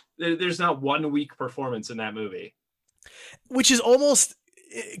mean? There's not one weak performance in that movie. Which is almost,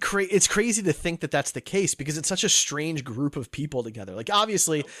 it's crazy to think that that's the case, because it's such a strange group of people together. Like,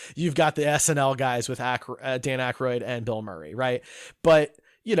 obviously you've got the SNL guys with Dan Aykroyd and Bill Murray, right? But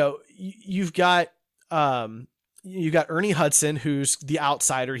you know, you've got Ernie Hudson, who's the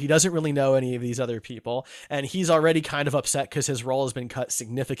outsider. He doesn't really know any of these other people, and he's already kind of upset because his role has been cut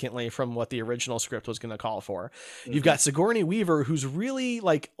significantly from what the original script was going to call for. Mm-hmm. You've got Sigourney Weaver, who's really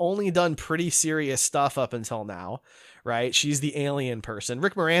like only done pretty serious stuff up until now, right? She's the alien person.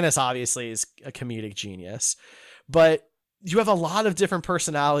 Rick Moranis obviously is a comedic genius, but you have a lot of different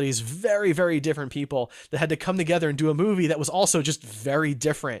personalities, very, very different people that had to come together and do a movie that was also just very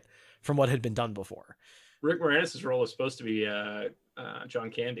different from what had been done before. Rick Moranis' role was supposed to be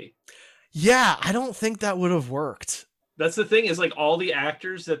John Candy. Yeah, I don't think that would have worked. That's the thing, is like all the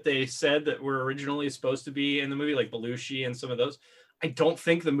actors that they said that were originally supposed to be in the movie, like Belushi and some of those, I don't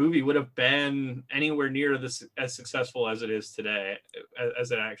think the movie would have been anywhere near this as successful as it is today,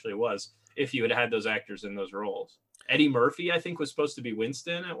 as it actually was, if you had those actors in those roles. Eddie Murphy, I think, was supposed to be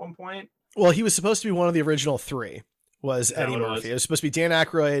Winston at one point. Well, he was supposed to be one of the original three. Was Eddie Murphy. It was supposed to be Dan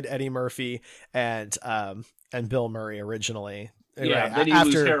Aykroyd, Eddie Murphy, and Bill Murray originally. Yeah, right, then he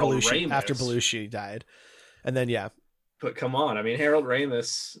after Harold Belushi, Ramis. after Belushi died. And then, yeah. But come on, I mean, Harold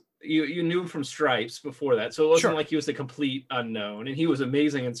Ramis, you knew him from Stripes before that, so it wasn't like he was a complete unknown, and he was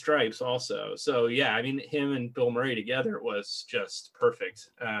amazing in Stripes also. So yeah, I mean, him and Bill Murray together was just perfect.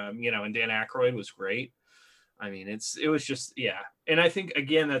 And Dan Aykroyd was great. I mean, it was just, yeah. And I think,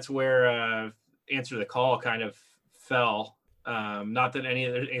 again, that's where Answer the Call kind of fell. Not that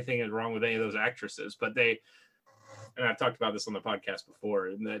anything is wrong with any of those actresses, but and I've talked about this on the podcast before,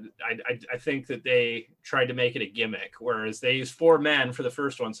 and that I think that they tried to make it a gimmick, whereas they used 4 men for the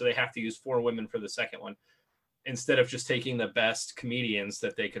first one, so they have to use 4 women for the second one, instead of just taking the best comedians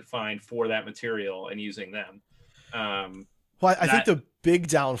that they could find for that material and using them. Well, I think the big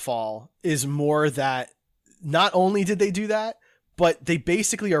downfall is more that not only did they do that, but they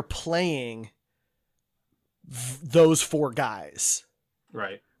basically are playing those 4 guys.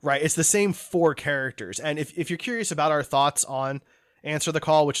 Right. It's the same 4 characters. And if you're curious about our thoughts on Answer the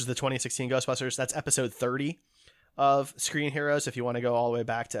Call, which is the 2016 Ghostbusters, that's episode 30 of Screen Heroes. If you want to go all the way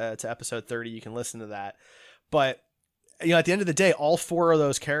back to episode 30, you can listen to that. But at the end of the day, all 4 of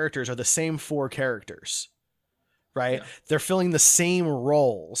those characters are the same 4 characters, right? Yeah. They're filling the same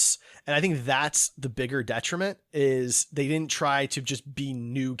roles. And I think that's the bigger detriment, is they didn't try to just be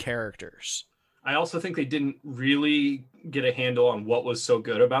new characters. I also think they didn't really get a handle on what was so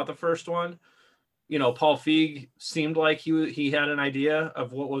good about the first one. Paul Feig seemed like he had an idea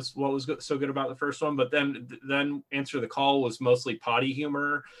of what was so good about the first one, but then Answer the Call was mostly potty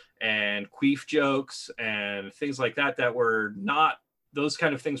humor and queef jokes and things like that were not, those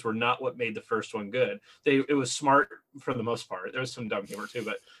kind of things were not what made the first one good. It was smart for the most part. There was some dumb humor too,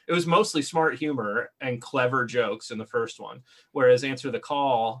 but it was mostly smart humor and clever jokes in the first one. Whereas Answer the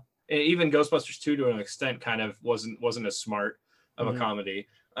Call, even Ghostbusters 2 to an extent, kind of wasn't as smart of a comedy.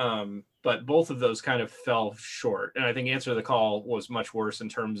 But both of those kind of fell short. And I think Answer the Call was much worse in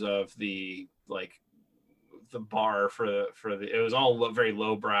terms of the bar for the it was all very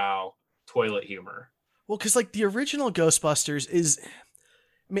lowbrow toilet humor. Well, because the original Ghostbusters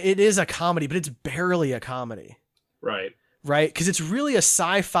it is a comedy, but it's barely a comedy. Right. Because it's really a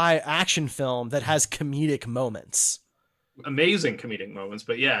sci-fi action film that has comedic moments. Amazing comedic moments,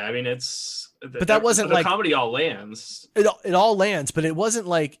 but yeah, I mean, but that wasn't the comedy all lands. It all lands, but it wasn't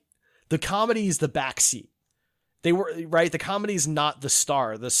like the comedy's the backseat. They were right. The comedy's not the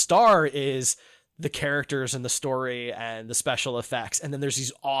star. The star is the characters and the story and the special effects. And then there's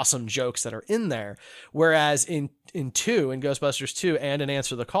these awesome jokes that are in there. Whereas in Ghostbusters 2 and in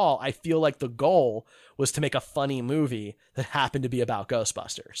Answer the Call, I feel like the goal was to make a funny movie that happened to be about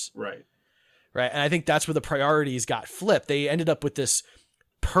Ghostbusters. Right. Right. And I think that's where the priorities got flipped. They ended up with this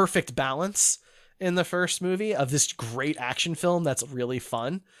perfect balance in the first movie of this great action film that's really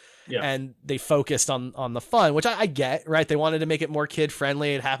fun. Yeah. And they focused on the fun, which I get, right? They wanted to make it more kid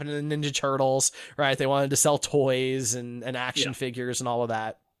friendly. It happened in Ninja Turtles, right? They wanted to sell toys and action figures and all of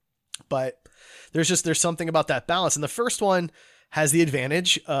that. But there's something about that balance. And the first one has the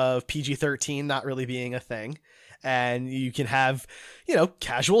advantage of PG-13 not really being a thing. And you can have,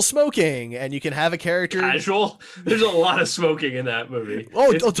 casual smoking, and you can have a character. Casual? There's a lot of smoking in that movie.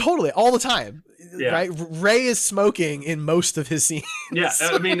 Oh, totally. All the time. Yeah. Right? Ray is smoking in most of his scenes. Yeah.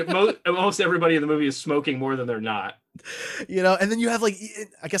 I mean, most everybody in the movie is smoking more than they're not. And then you have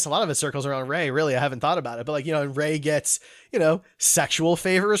I guess a lot of it circles around Ray. Really, I haven't thought about it, but and Ray gets, sexual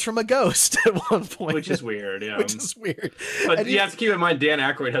favors from a ghost at one point. Which is weird. Yeah. Which is weird. But and you have to keep in mind, Dan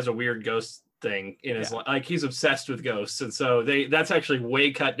Aykroyd has a weird ghost thing in his life. He's obsessed with ghosts, and so that's actually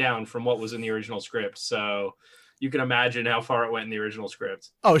way cut down from what was in the original script, so you can imagine how far it went in the original script.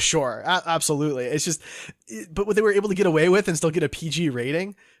 Oh sure, absolutely. It's just but what they were able to get away with and still get a PG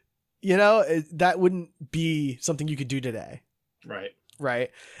rating, that wouldn't be something you could do today.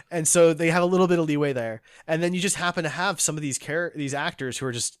 Right. And so they have a little bit of leeway there, and then you just happen to have some of these actors who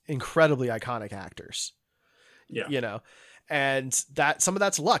are just incredibly iconic actors. And that some of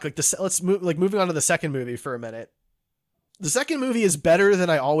that's luck. Moving on to the second movie for a minute. The second movie is better than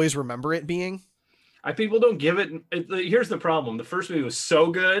I always remember it being. People don't give it. Here's the problem. The first movie was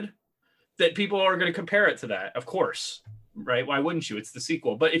so good that people are going to compare it to that. Of course, right? Why wouldn't you? It's the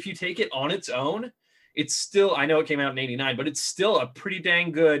sequel. But if you take it on its own, it's still, I know it came out in 89, but it's still a pretty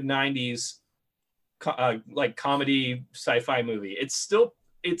dang good 90s comedy sci-fi movie. It's still,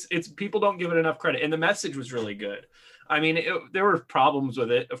 it's people don't give it enough credit. And the message was really good. I mean, there were problems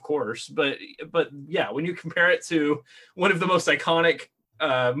with it, of course, but yeah, when you compare it to one of the most iconic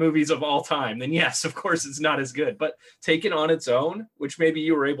movies of all time, then yes, of course, it's not as good. But take it on its own, which maybe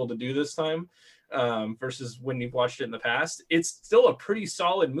you were able to do this time versus when you've watched it in the past, it's still a pretty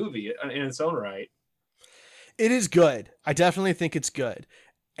solid movie in its own right. It is good. I definitely think it's good.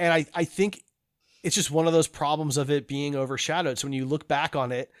 And I think it's just one of those problems of it being overshadowed. So when you look back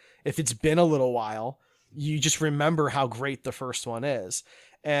on it, if it's been a little while, you just remember how great the first one is.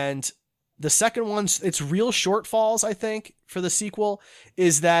 And the second one's, its real shortfalls, I think, for the sequel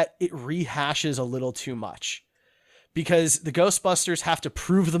is that it rehashes a little too much, because the Ghostbusters have to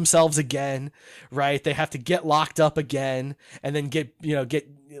prove themselves again, right? They have to get locked up again and then get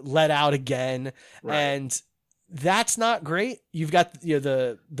let out again. Right. And that's not great. You've got,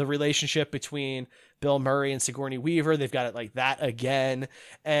 the relationship between Bill Murray and Sigourney Weaver. They've got it like that again.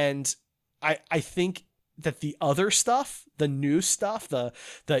 And I think that the other stuff, the new stuff, the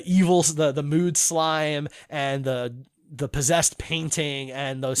evils, the mood slime and the possessed painting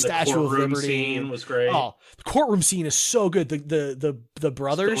and the Statue of Liberty scene was great. Oh, the courtroom scene is so good. The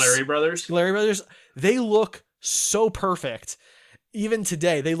brothers, Scoleri brothers, they look so perfect. Even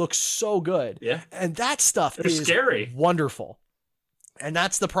today, they look so good. Yeah. And that stuff is scary, wonderful. And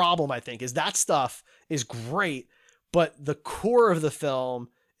that's the problem, I think, is that stuff is great, but the core of the film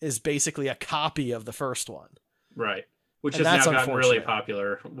is basically a copy of the first one. Right. Which has now gotten really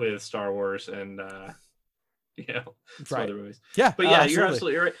popular with Star Wars and, some other movies. Yeah. But yeah, you're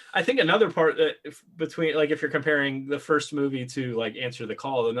absolutely right. I think another part that between, like, if you're comparing the first movie to like Answer the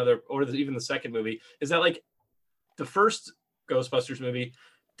Call, even the second movie, is that like the first Ghostbusters movie,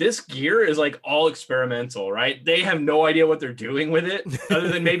 this gear is like all experimental, right? They have no idea what they're doing with it other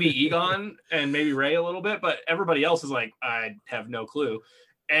than maybe Egon and maybe Ray a little bit, but everybody else is like, I have no clue.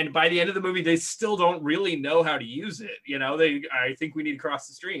 And by the end of the movie, they still don't really know how to use it. I think we need to cross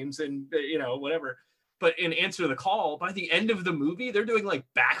the streams and, whatever. But in Answer the Call, by the end of the movie, they're doing like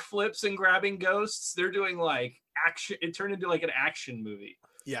backflips and grabbing ghosts. They're doing like action. It turned into like an action movie.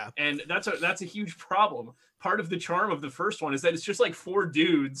 Yeah. And that's a huge problem. Part of the charm of the first one is that it's just like four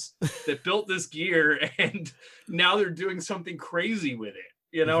dudes that built this gear and now they're doing something crazy with it.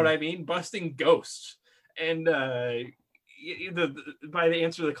 You know what I mean? Busting ghosts. And, by the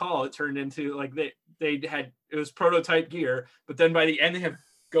Answer the Call, it turned into like it was prototype gear, but then by the end they have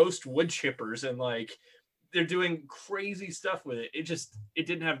ghost wood chippers and like they're doing crazy stuff with it. It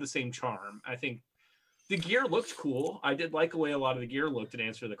didn't have the same charm. I think the gear looked cool. I did like the way a lot of the gear looked in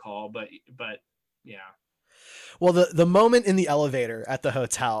Answer the Call, but yeah. Well, the moment in the elevator at the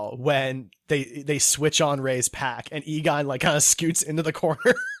hotel when they switch on Ray's pack and Egon like kind of scoots into the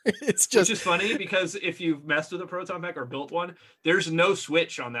corner It's just, which is funny because if you've messed with a proton pack or built one, there's no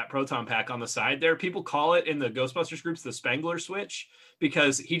switch on that proton pack on the side there. People call it in the Ghostbusters groups the Spengler switch,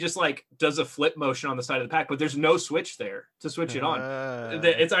 because he just like does a flip motion on the side of the pack, but there's no switch there to switch it on.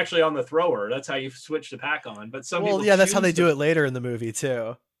 It's actually on the thrower. That's how you switch the pack on. But some people, that's how they do it later in the movie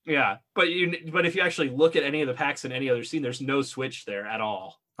too. Yeah, but if you actually look at any of the packs in any other scene, there's no switch there at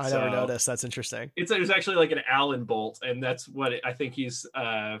all. I never noticed. That's interesting. There's actually like an Allen bolt, and that's what I think he's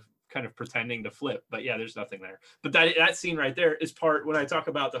kind of pretending to flip. But yeah, there's nothing there. But that scene right there is part, when I talk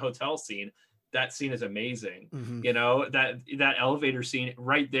about the hotel scene, that scene is amazing. Mm-hmm. You know, that elevator scene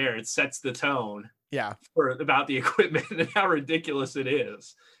right there, it sets the tone. Yeah, for about the equipment and how ridiculous it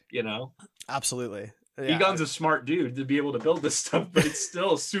is. You know, absolutely. Yeah. Egon's a smart dude to be able to build this stuff, but it's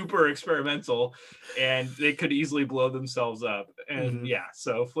still super experimental, and they could easily blow themselves up. And yeah,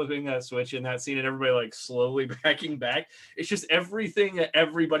 so flipping that switch in that scene and everybody like slowly backing back, it's just everything that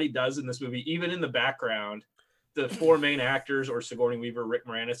everybody does in this movie, even in the background, the four main actors or Sigourney Weaver, Rick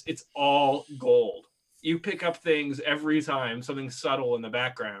Moranis, it's all gold. You pick up things every time, something subtle in the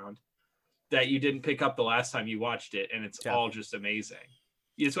background that you didn't pick up the last time you watched it, and it's all just amazing.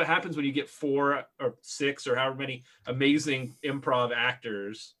 It's what happens when you get 4 or 6 or however many amazing improv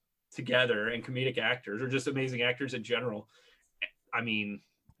actors together, and comedic actors, or just amazing actors in general. I mean,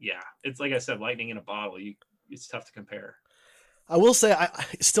 yeah, it's like I said, lightning in a bottle. It's tough to compare. I will say, I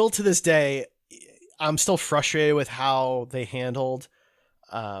still to this day, I'm still frustrated with how they handled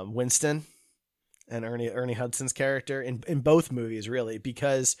Winston and Ernie Hudson's character in both movies, really,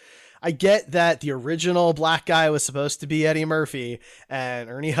 because I get that the original black guy was supposed to be Eddie Murphy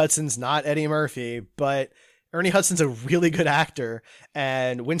and Ernie Hudson's not Eddie Murphy, but Ernie Hudson's a really good actor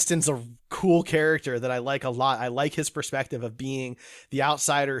and Winston's a cool character that I like a lot. I like his perspective of being the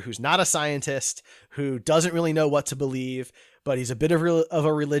outsider who's not a scientist, who doesn't really know what to believe, but he's a bit of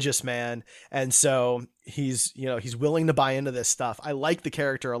a religious man. And so he's willing to buy into this stuff. I like the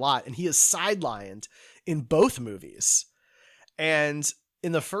character a lot, and he is sidelined in both movies. And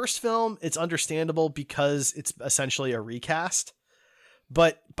in the first film, it's understandable because it's essentially a recast.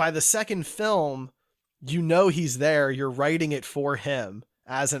 But by the second film, you know he's there. You're writing it for him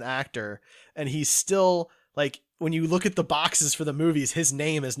as an actor. And he's still, like, when you look at the boxes for the movies, his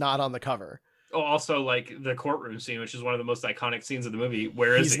name is not on the cover. Oh, also, like, the courtroom scene, which is one of the most iconic scenes of the movie.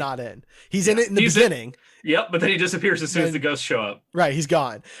 Where is he? He's not in. He's in it in the beginning. Yep, but then he disappears as soon as the ghosts show up. Right, he's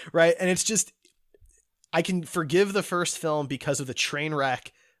gone. Right, and it's just... I can forgive the first film because of the train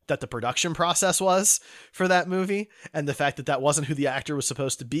wreck that the production process was for that movie, and the fact that that wasn't who the actor was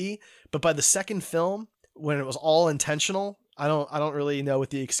supposed to be. But by the second film, when it was all intentional, I don't really know what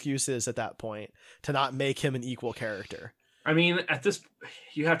the excuse is at that point to not make him an equal character. I mean, at this,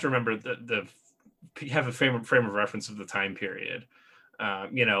 you have to remember you have a frame of reference of the time period.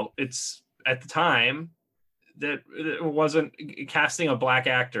 It's at the time that it wasn't casting a black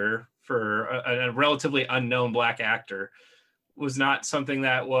actor for a relatively unknown black actor was not something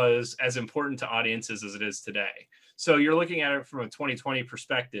that was as important to audiences as it is today. So you're looking at it from a 2020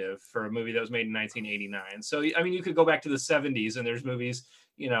 perspective for a movie that was made in 1989. So, I mean, you could go back to the 70s and there's movies,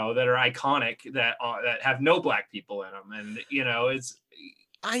 that are iconic that have no black people in them. And,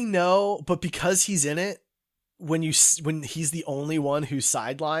 I know, but because he's in it, when he's the only one who's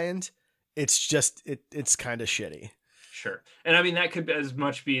sidelined, it's just, it's kind of shitty. Sure. And I mean, that could as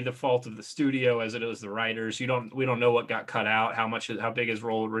much be the fault of the studio as it is the writers. We don't know what got cut out, how big his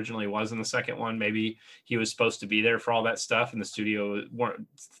role originally was in the second one. Maybe he was supposed to be there for all that stuff and the studio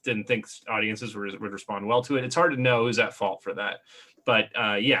didn't think audiences would respond well to it. It's hard to know who's at fault for that. But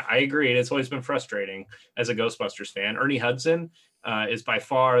yeah, I agree. It's always been frustrating as a Ghostbusters fan. Ernie Hudson is by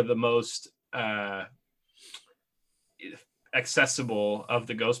far the most accessible of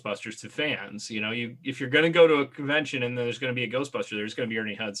the Ghostbusters to fans. If you're going to go to a convention and there's going to be a Ghostbuster, there's going to be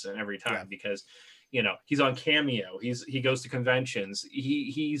Ernie Hudson every time because he's on Cameo, he goes to conventions,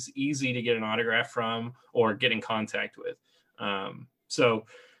 he's easy to get an autograph from or get in contact with. And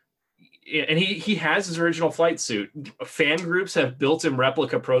he has his original flight suit. Fan groups have built him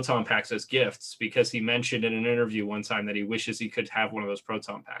replica proton packs as gifts because he mentioned in an interview one time that he wishes he could have one of those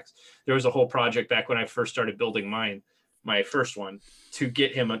proton packs. There was a whole project back when I first started building my first one to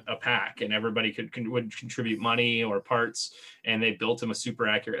get him a pack, and everybody would contribute money or parts, and they built him a super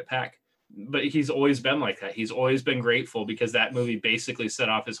accurate pack. But he's always been like that. He's always been grateful because that movie basically set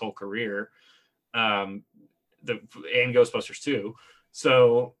off his whole career, and Ghostbusters 2.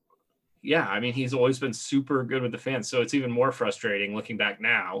 So yeah, I mean, he's always been super good with the fans. So it's even more frustrating looking back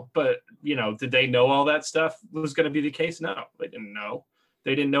now. But, did they know all that stuff was going to be the case? No, they didn't know.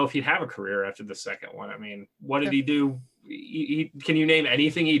 they didn't know if he'd have a career after the second one. I mean, what did he do? Can you name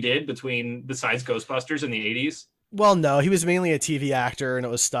anything he did besides Ghostbusters in the 80s? Well, no, he was mainly a TV actor, and it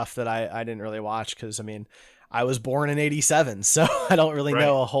was stuff that I didn't really watch because, I mean, I was born in 87, so I don't really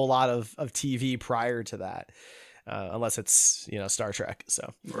know a whole lot of TV prior to that, unless it's, Star Trek.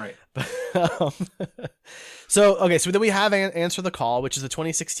 So right. So then we have Answer the Call, which is a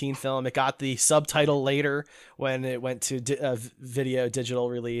 2016 film. It got the subtitle later when it went to video digital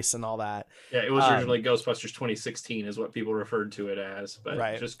release and all that. Yeah, it was originally Ghostbusters 2016 is what people referred to it as, but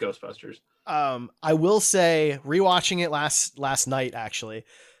just Ghostbusters. I will say, rewatching it last night, actually,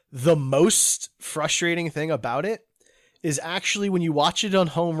 the most frustrating thing about it is actually when you watch it on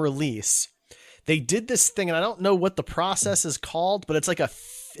home release, they did this thing, and I don't know what the process is called, but it's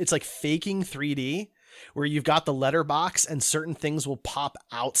like faking 3D, where you've got the letterbox and certain things will pop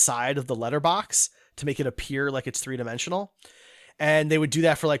outside of the letterbox to make it appear like it's three-dimensional. And they would do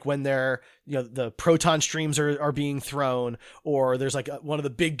that for like when they're, the proton streams are being thrown, or there's like one of the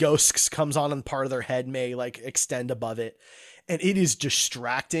big ghosts comes on and part of their head may like extend above it. And it is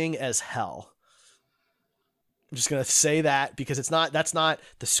distracting as hell. I'm just going to say that because that's not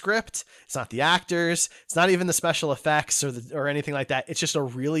the script. It's not the actors. It's not even the special effects or anything like that. It's just a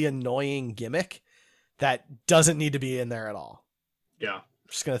really annoying gimmick that doesn't need to be in there at all. Yeah. I'm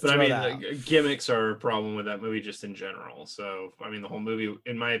just going to throw that out. Gimmicks are a problem with that movie just in general. So, I mean, the whole movie,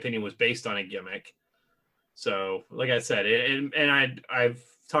 in my opinion, was based on a gimmick. So, like I said, I've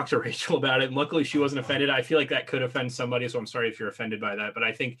talked to Rachel about it, and luckily she wasn't offended. I feel like that could offend somebody, so I'm sorry if you're offended by that. But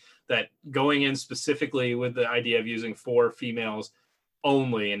I think that going in specifically with the idea of using 4 females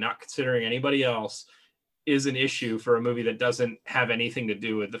only and not considering anybody else is an issue for a movie that doesn't have anything to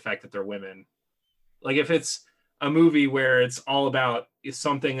do with the fact that they're women. Like if it's a movie where it's all about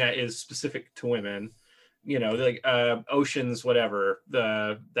something that is specific to women, like Oceans, whatever,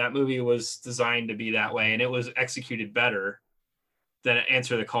 that movie was designed to be that way, and it was executed better than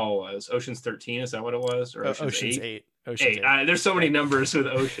Answer the Call was. Oceans 13, is that what it was? Or Oceans 8. Oceans 8. There's so many numbers with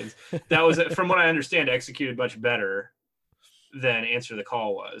Oceans. That was, from what I understand, executed much better than Answer the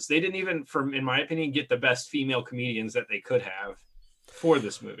Call was. They didn't even, in my opinion, get the best female comedians that they could have for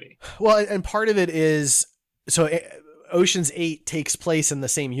this movie. Well, and part of it is, so Oceans 8 takes place in the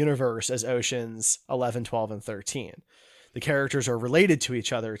same universe as Oceans 11, 12, and 13. The characters are related to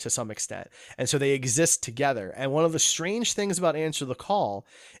each other to some extent, and so they exist together. And one of the strange things about Answer the Call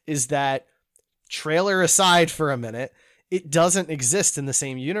is that, trailer aside for a minute, it doesn't exist in the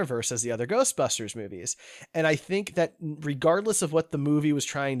same universe as the other Ghostbusters movies. And I think that regardless of what the movie was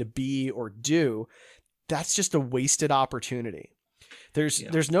trying to be or do, that's just a wasted opportunity.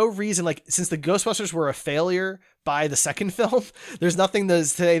 There's no reason, like, since the Ghostbusters were a failure by the second film, there's nothing to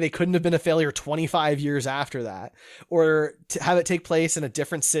say they couldn't have been a failure 25 years after that, or to have it take place in a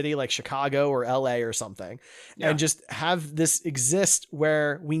different city like Chicago or LA or something, and just have this exist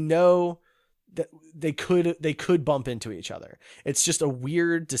where we know that they could bump into each other. It's just a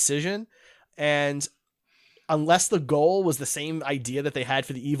weird decision. And unless the goal was the same idea that they had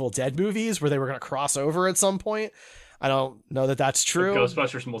for the Evil Dead movies, where they were going to cross over at some point, I don't know that that's true. The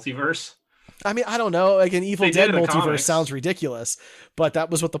Ghostbusters multiverse. I mean, I don't know. Like, an Evil Dead multiverse sounds ridiculous, but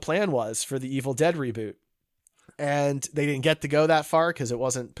that was what the plan was for the Evil Dead reboot. And they didn't get to go that far because it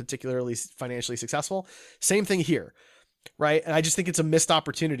wasn't particularly financially successful. Same thing here, right? And I just think it's a missed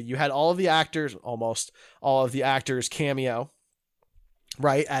opportunity. You had almost all of the actors cameo,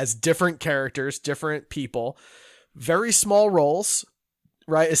 right, as different characters, different people, very small roles,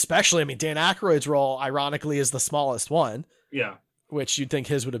 right? Especially, I mean, Dan Aykroyd's role, ironically, is the smallest one. Yeah. Which you'd think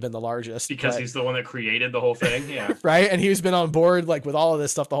his would have been the largest. Because he's the one that created the whole thing. Yeah. Right. And he's been on board like with all of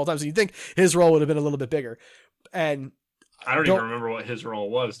this stuff the whole time. So you'd think his role would have been a little bit bigger. And I don't even remember what his role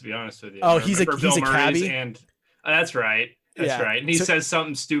was, to be honest with you. Oh, he's a cabbie. And that's right. That's right. And he says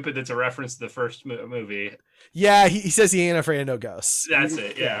something stupid that's a reference to the first movie. Yeah. He says he ain't afraid of no ghosts. That's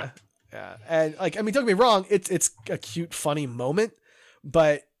it. Yeah. Yeah. And like, I mean, don't get me wrong. It's a cute, funny moment,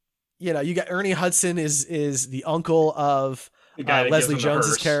 but you got Ernie Hudson is the uncle of Leslie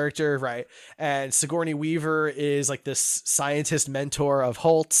Jones's character, right? And Sigourney Weaver is like this scientist mentor of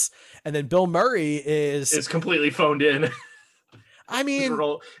Holtz, and then Bill Murray is completely phoned in. I mean,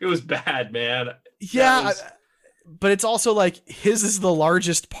 it was bad, man. Yeah, but it's also like his is the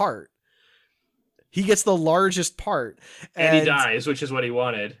largest part. He gets the largest part, and he dies, which is what he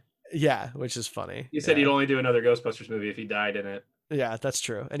wanted. Yeah, which is funny. He said he'd only do another Ghostbusters movie if he died in it. Yeah, that's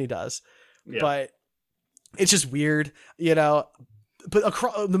true, and he does. Yeah. But it's just weird, but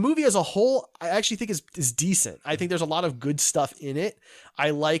the movie as a whole, I actually think is decent. I think there's a lot of good stuff in it. I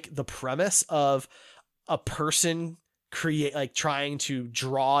like the premise of a person create, like trying to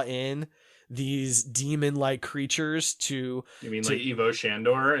draw in these demon-like creatures to. You mean like Evo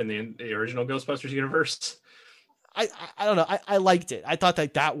Shandor in the original Ghostbusters universe? I don't know. I liked it. I thought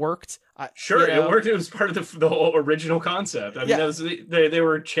that worked. Sure, it worked. It was part of the whole original concept. I mean, that was, they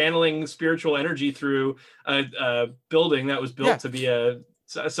were channeling spiritual energy through a building that was built to be a.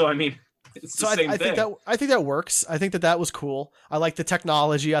 So I mean, it's the same thing. I think that works. I think that was cool. I like the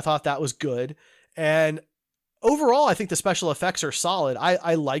technology. I thought that was good. And overall, I think the special effects are solid.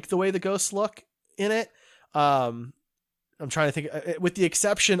 I like the way the ghosts look in it. I'm trying to think, with the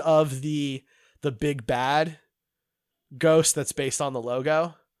exception of the big bad ghost that's based on the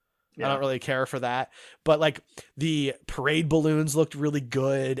logo. I don't really care for that, but like the parade balloons looked really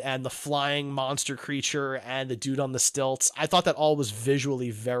good, and the flying monster creature and the dude on the stilts, I thought that all was visually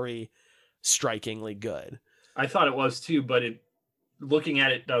very strikingly good. I thought it was too, but looking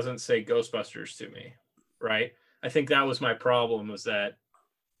at it doesn't say Ghostbusters to me, right? I think that was my problem, was that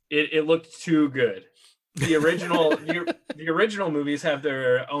it looked too good. The original the original movies have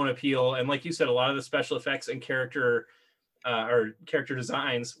their own appeal, and like you said, a lot of the special effects and character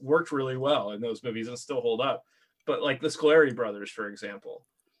designs worked really well in those movies and still hold up. But like the Scoleri brothers, for example,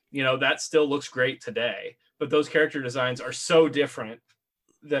 that still looks great today, but those character designs are so different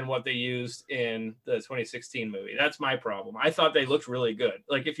than what they used in the 2016 movie. That's my problem. I thought they looked really good.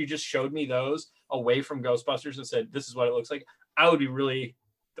 Like if you just showed me those away from Ghostbusters and said, this is what it looks like, I would be really,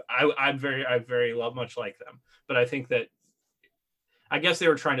 I very much like them. But I think that, I guess they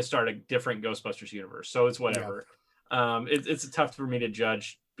were trying to start a different Ghostbusters universe. So it's whatever. Yeah. It's tough for me to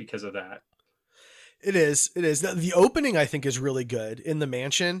judge because of that. It is. The opening, I think, is really good in the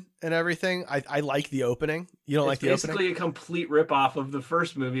mansion and everything. I like the opening. You don't like the opening? It's basically a complete ripoff of the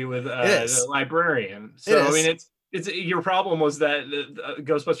first movie with the librarian. So I mean, it's your problem was that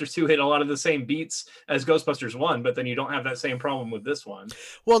Ghostbusters 2 hit a lot of the same beats as Ghostbusters 1, but then you don't have that same problem with this one.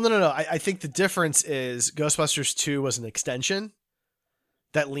 Well, no. I think the difference is Ghostbusters 2 was an extension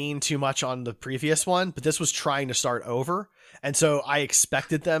that leaned too much on the previous one, but this was trying to start over. And so I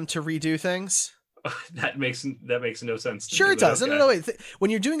expected them to redo things. That makes no sense. Sure, it does. Okay. No. Wait.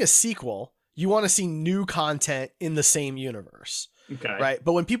 When you're doing a sequel, you want to see new content in the same universe. Okay. Right.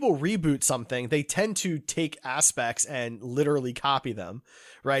 But when people reboot something, they tend to take aspects and literally copy them.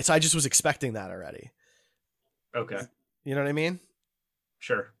 Right. So I just was expecting that already. Okay. You know what I mean?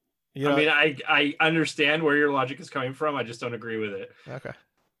 Sure. I mean, I understand where your logic is coming from. I just don't agree with it. Okay.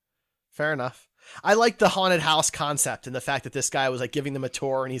 Fair enough. I like the haunted house concept and the fact that this guy was like giving them a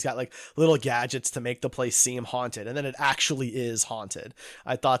tour and he's got like little gadgets to make the place seem haunted. And then it actually is haunted.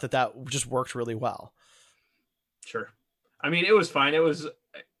 I thought that just worked really well. Sure. I mean, it was fine. It wasn't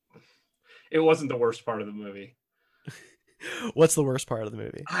the worst part of the movie. What's the worst part of the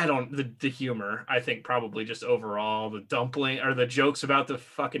movie? The humor. I think probably just overall the dumpling or the jokes about the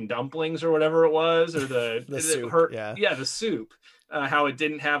fucking dumplings or whatever it was, or the soup. The soup. How it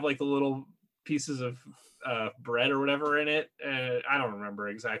didn't have like the little pieces of bread or whatever in it. I don't remember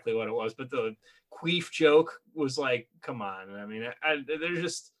exactly what it was, but the queef joke was like, come on. I mean, there's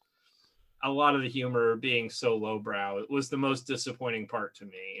just a lot of the humor being so lowbrow. It was the most disappointing part to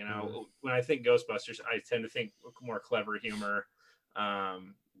me. When I think Ghostbusters, I tend to think more clever humor, or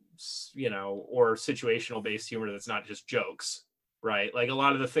situational based humor that's not just jokes, right? Like a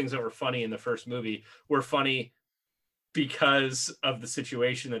lot of the things that were funny in the first movie were funny because of the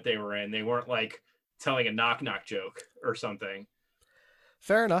situation that they were in. They weren't like telling a knock joke or something.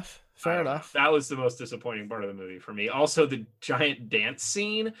 Fair enough. That was the most disappointing part of the movie for me. Also, the giant dance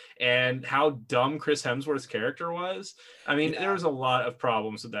scene and how dumb Chris Hemsworth's character was. I mean, there was a lot of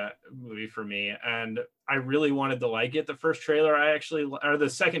problems with that movie for me, and I really wanted to like it. The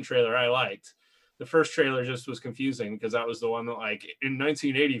second trailer I liked. The first trailer just was confusing because that was the one that, like, in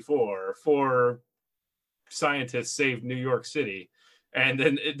 1984, 4 scientists saved New York City, and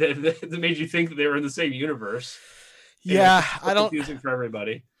then it made you think that they were in the same universe. Yeah, confusing for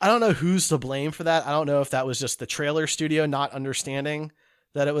everybody. I don't know who's to blame for that. I don't know if that was just the trailer studio not understanding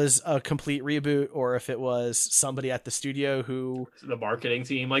that it was a complete reboot, or if it was somebody at the studio the marketing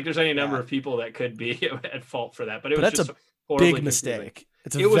team. Like, there's any number of people that could be at fault for that. But that's just a big mistake.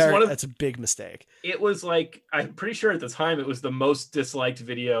 It's a big mistake. It was like, I'm pretty sure at the time it was the most disliked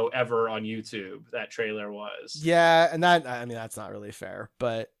video ever on YouTube. That trailer was. Yeah, and that's not really fair,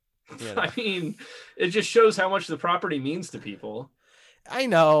 but. I mean, it just shows how much the property means to people. I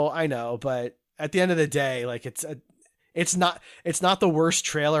know, but at the end of the day, like it's not the worst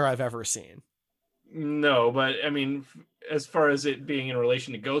trailer I've ever seen. No, but I mean, as far as it being in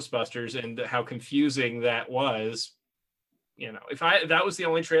relation to Ghostbusters and how confusing that was, if that was the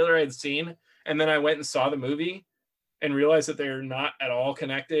only trailer I had seen, and then I went and saw the movie, and realize that they're not at all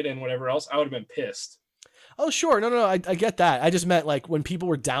connected and whatever else, I would have been pissed. Oh, sure. No, I get that. I just meant like when people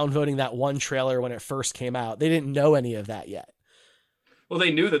were downvoting that one trailer when it first came out, they didn't know any of that yet. Well,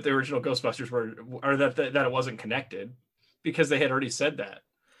 they knew that the original Ghostbusters or that it wasn't connected because they had already said that.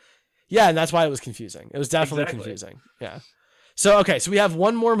 Yeah, and that's why it was confusing. It was definitely confusing. Yeah. So, okay, so we have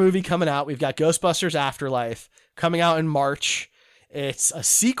one more movie coming out. We've got Ghostbusters Afterlife coming out in March. It's a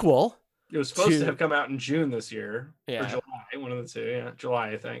sequel. It was supposed to have come out in June this year. Yeah. Or July, one of the two. Yeah,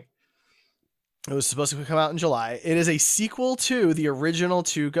 July, I think. It was supposed to come out in July. It is a sequel to the original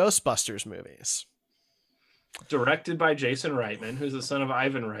two Ghostbusters movies. Directed by Jason Reitman, who's the son of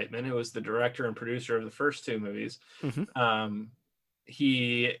Ivan Reitman, who was the director and producer of the first two movies. Mm-hmm.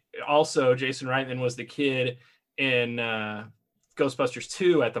 Jason Reitman was the kid in Ghostbusters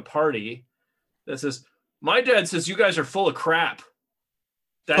 2 at the party that says, "My dad says you guys are full of crap."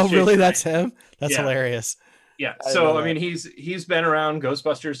 That's really? That's him? That's hilarious. Yeah. So, I mean, he's been around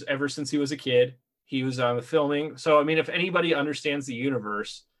Ghostbusters ever since he was a kid. He was on the filming. So, I mean, if anybody understands the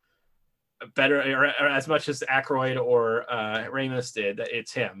universe better or as much as Aykroyd or Ramis did,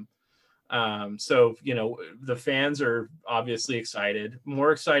 it's him. So, you know, the fans are obviously excited,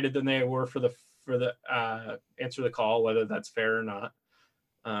 more excited than they were for the Answer the Call, whether that's fair or not.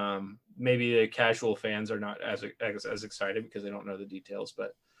 Maybe the casual fans are not as excited because they don't know the details,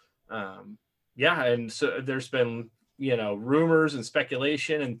 but yeah. And so there's been, you know, rumors and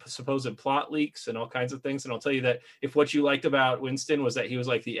speculation and supposed plot leaks and all kinds of things. And I'll tell you that if what you liked about Winston was that he was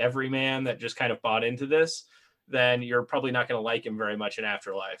like the everyman that just kind of bought into this, then you're probably not going to like him very much in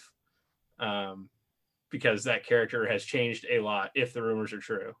Afterlife. Because that character has changed a lot if the rumors are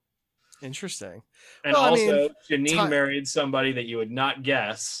true. Interesting. And well, also, Janine married somebody that you would not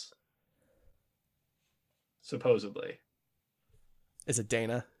guess, supposedly. Is it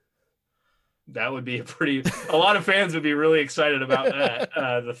Dana? That would be a lot of fans would be really excited about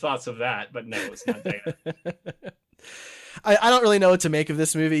that, the thoughts of that, but no, it's not Dana. I don't really know what to make of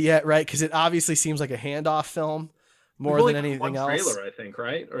this movie yet, right? Because it obviously seems like a handoff film more than anything else. Trailer, I think,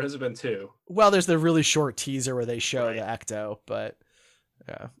 right? Or has it been two? Well, there's the really short teaser where they show the Ecto, but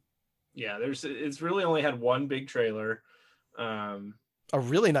yeah. Yeah, it's really only had one big trailer. A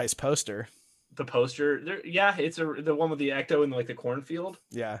really nice poster. The poster, it's the one with the Ecto in like the cornfield.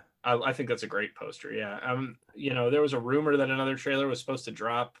 Yeah, I think that's a great poster. Yeah, you know, there was a rumor that another trailer was supposed to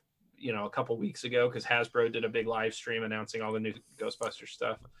drop, you know, a couple weeks ago because Hasbro did a big live stream announcing all the new Ghostbusters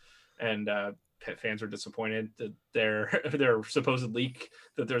stuff, and fans were disappointed that their supposed leak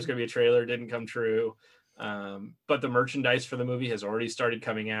that there's going to be a trailer didn't come true. But the merchandise for the movie has already started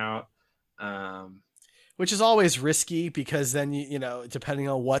coming out. Which is always risky because then, you know, depending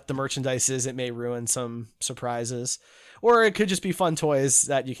on what the merchandise is, it may ruin some surprises, or it could just be fun toys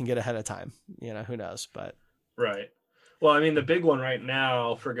that you can get ahead of time. You know, who knows, but. Right. Well, I mean, the big one right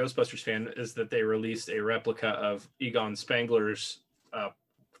now for Ghostbusters fan is that they released a replica of Egon Spengler's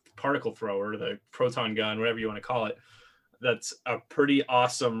particle thrower, the proton gun, whatever you want to call it. That's a pretty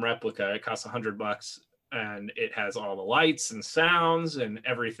awesome replica. It costs $100. And it has all the lights and sounds and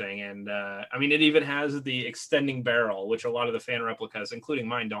everything. And I mean, it even has the extending barrel, which a lot of the fan replicas, including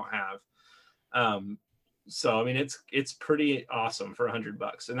mine, don't have. So, I mean, it's pretty awesome for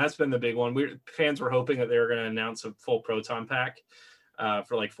 $100. And that's been the big one. Fans were hoping that they were going to announce a full proton pack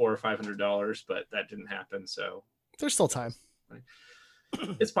for like $400 or $500, but that didn't happen. So there's still time.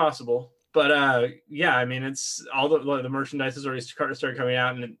 It's possible. But yeah, I mean, it's all the merchandise has already started coming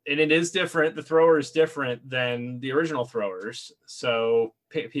out, and it is different. The thrower is different than the original throwers, so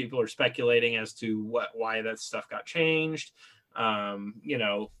people are speculating as to why that stuff got changed. You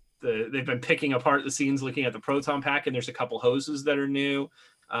know, they've been picking apart the scenes, looking at the proton pack, and there's a couple hoses that are new.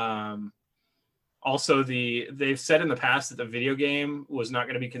 Also, they've said in the past that the video game was not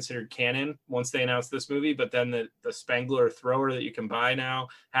going to be considered canon once they announced this movie, but then the Spengler thrower that you can buy now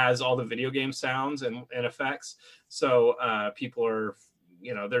has all the video game sounds and effects. So people are,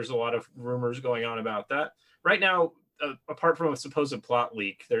 you know, there's a lot of rumors going on about that. Right now, apart from a supposed plot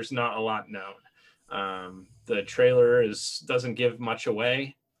leak, there's not a lot known. The trailer doesn't give much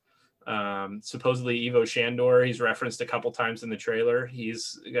away. Supposedly Ivo Shandor, he's referenced a couple times in the trailer.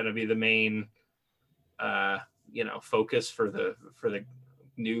 He's going to be the main focus for the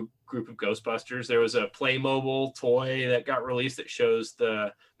new group of Ghostbusters. There was a Playmobil toy that got released that shows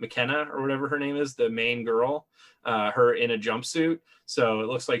the McKenna or whatever her name is, the main girl, her in a jumpsuit. So it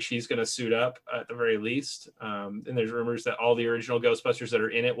looks like she's going to suit up at the very least. And there's rumors that all the original Ghostbusters that are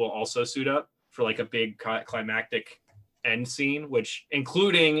in it will also suit up for like a big climactic end scene, which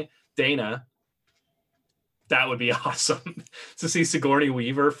including Dana That would be awesome to see Sigourney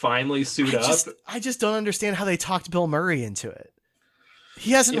Weaver finally suit up. I just don't understand how they talked Bill Murray into it.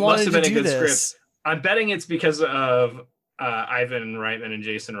 He hasn't wanted to do this. Script. I'm betting it's because of Ivan Reitman and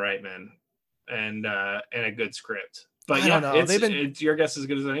Jason Reitman and a good script. But I don't know. It's your guess as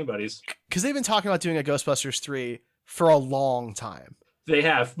good as anybody's. Because they've been talking about doing a Ghostbusters 3 for a long time. They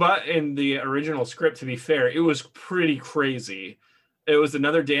have. But in the original script, to be fair, it was pretty crazy. It was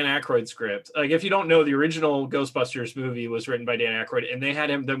another Dan Aykroyd script. Like, if you don't know, the original Ghostbusters movie was written by Dan Aykroyd, and they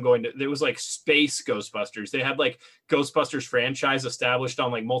had them going to, it was like space Ghostbusters. They had like Ghostbusters franchise established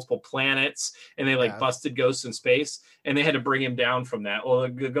on like multiple planets, and they like busted ghosts in space, and they had to bring him down from that. Well, the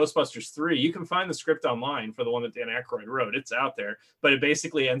Ghostbusters 3, you can find the script online for the one that Dan Aykroyd wrote. It's out there, but it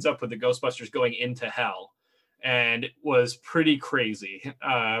basically ends up with the Ghostbusters going into hell, and it was pretty crazy.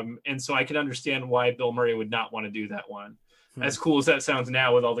 And so I can understand why Bill Murray would not want to do that one. As cool as that sounds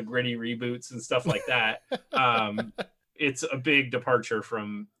now with all the gritty reboots and stuff like that, it's a big departure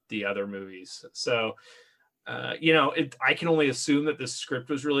from the other movies. So, I can only assume that the script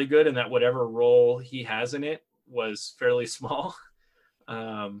was really good and that whatever role he has in it was fairly small.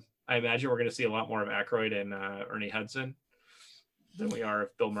 I imagine we're going to see a lot more of Aykroyd and Ernie Hudson than we are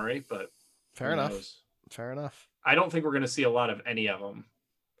of Bill Murray, but Fair enough. I don't think we're going to see a lot of any of them.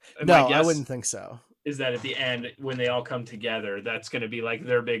 No, I wouldn't think so. Is that at the end when they all come together, that's going to be like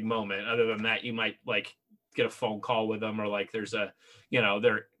their big moment. Other than that, you might like get a phone call with them, or like there's a,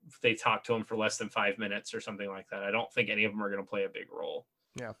 they talk to them for less than 5 minutes or something like that. I don't think any of them are going to play a big role.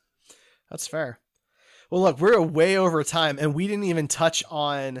 Yeah, that's fair. Well, look, we're way over time, and we didn't even touch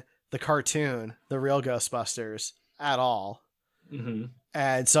on the cartoon, The Real Ghostbusters, at all. Mm-hmm.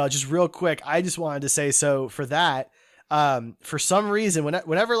 And so just real quick, I just wanted to say, so for that, for some reason,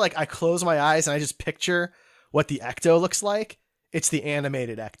 whenever like I close my eyes and I just picture what the Ecto looks like, it's the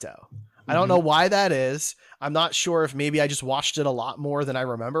animated Ecto. I don't know why that is. I'm not sure if maybe I just watched it a lot more than I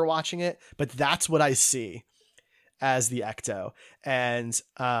remember watching it, but that's what I see as the Ecto. And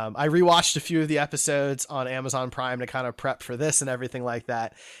I rewatched a few of the episodes on Amazon Prime to kind of prep for this and everything like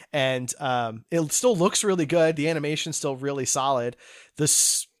that. And it still looks really good. The animation's still really solid.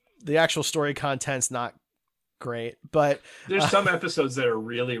 The actual story content's not great, but there's some episodes that are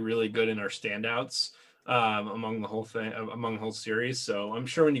really, really good and are standouts among the whole series. So I'm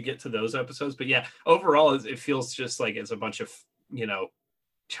sure when you get to those episodes, but yeah, overall it feels just like it's a bunch of,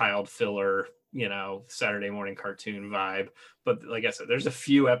 child filler, Saturday morning cartoon vibe. But like I said, there's a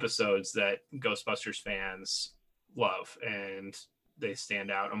few episodes that Ghostbusters fans love and they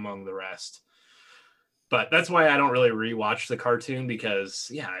stand out among the rest. But that's why I don't really rewatch the cartoon,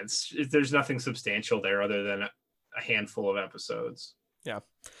 because there's nothing substantial there other than a handful of episodes. Yeah.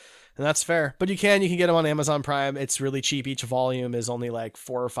 And that's fair, but you can get them on Amazon Prime. It's really cheap. Each volume is only like $4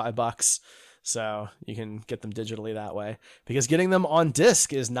 or $5. So you can get them digitally that way, because getting them on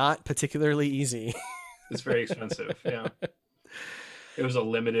disc is not particularly easy. It's very expensive. Yeah. It was a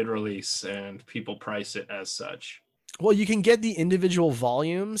limited release and people price it as such. Well, you can get the individual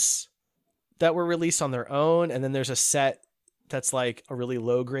volumes that were released on their own, and then there's a set that's like a really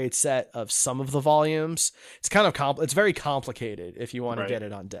low grade set of some of the volumes. It's kind of it's very complicated if you want to get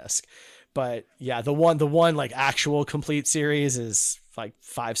it on disc. But yeah, the one like actual complete series is like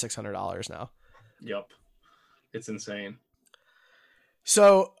 $500-$600 now. Yep. It's insane.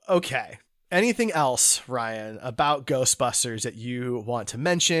 So, okay. Anything else, Ryan, about Ghostbusters that you want to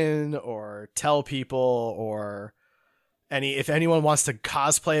mention or tell people, or if anyone wants to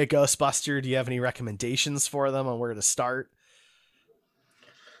cosplay a Ghostbuster, do you have any recommendations for them on where to start?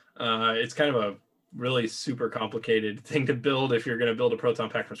 It's kind of a really super complicated thing to build if you're going to build a proton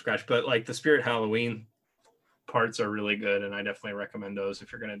pack from scratch, but like the Spirit Halloween parts are really good, and I definitely recommend those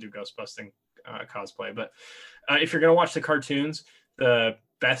if you're going to do Ghostbusting cosplay. But if you're going to watch the cartoons, the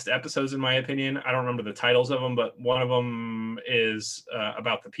best episodes, in my opinion, I don't remember the titles of them, but one of them is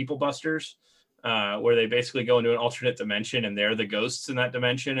about the People Busters, where they basically go into an alternate dimension and they're the ghosts in that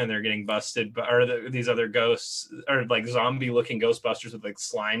dimension, and they're getting busted these other ghosts, or like zombie looking Ghostbusters with like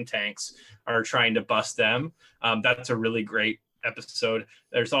slime tanks, are trying to bust them. That's a really great episode.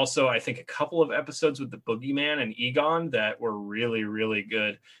 There's also, I think, a couple of episodes with the Boogeyman and Egon that were really, really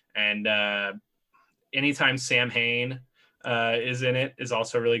good. And anytime Sam Hain is in it is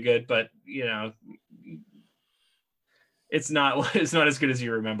also really good, but it's not as good as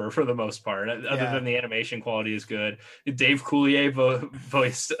you remember for the most part, other than the animation quality is good. Dave Coulier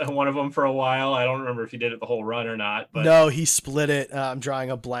voiced one of them for a while. I don't remember if he did it the whole run or not. But no, he split it. I'm drawing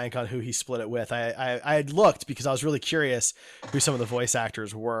a blank on who he split it with. I had looked because I was really curious who some of the voice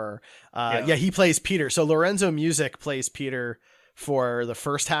actors were. He plays Peter. So Lorenzo Music plays Peter for the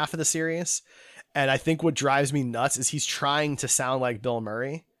first half of the series. And I think what drives me nuts is he's trying to sound like Bill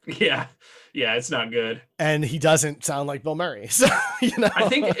Murray. Yeah. Yeah, it's not good. And he doesn't sound like Bill Murray. So, I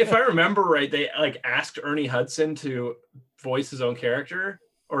think if I remember right, they like asked Ernie Hudson to voice his own character,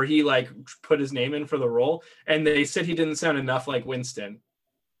 or he like put his name in for the role, and they said he didn't sound enough like Winston.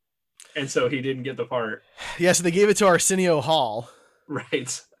 And so he didn't get the part. Yeah, so they gave it to Arsenio Hall.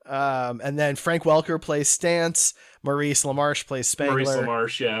 Right. And then Frank Welker plays Stantz. Maurice LaMarche plays Spangler. Maurice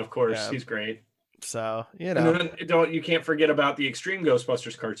LaMarche, yeah, of course. Yeah. He's great. So, And then you can't forget about the Extreme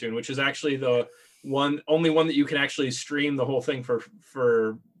Ghostbusters cartoon, which is actually the only one that you can actually stream the whole thing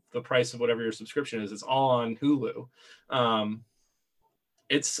for the price of whatever your subscription is. It's all on Hulu. I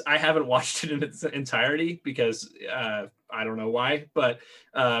haven't watched it in its entirety because I don't know why, but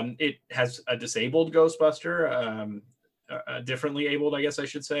it has a disabled Ghostbuster, differently abled, I guess I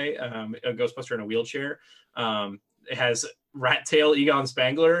should say, a Ghostbuster in a wheelchair. It has Rat Tail Egon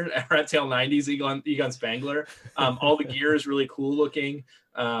Spangler, Rat Tail 90s Egon Spangler. All the gear is really cool looking.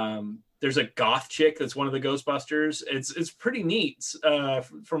 There's a goth chick that's one of the Ghostbusters. It's pretty neat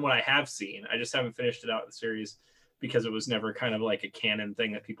from what I have seen. I just haven't finished it out in the series because it was never kind of like a canon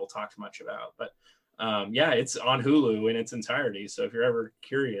thing that people talked much about. But yeah, it's on Hulu in its entirety. So if you're ever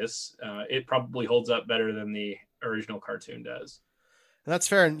curious, it probably holds up better than the original cartoon does. And that's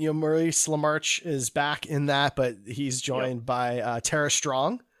fair. And, Maurice LaMarche is back in that, but he's joined by Tara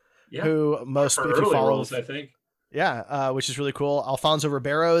Strong, who most people follow. Roles, I think. Yeah, which is really cool. Alfonso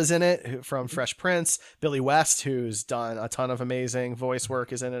Ribeiro is in it from Fresh Prince. Billy West, who's done a ton of amazing voice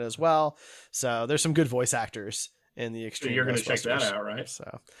work, is in it as well. So there's some good voice actors in the Extreme. So you're going to check that out, right?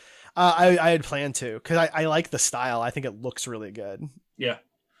 So I had planned to, because I like the style. I think it looks really good. Yeah.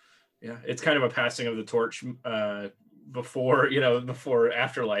 Yeah. It's kind of a passing of the torch before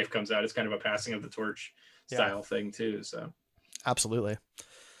Afterlife comes out. It's kind of a passing of the torch style thing too. So absolutely.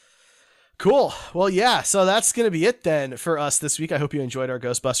 Cool. Well, yeah. So that's going to be it then for us this week. I hope you enjoyed our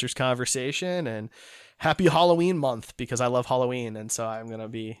Ghostbusters conversation, and happy Halloween month, because I love Halloween. And so I'm going to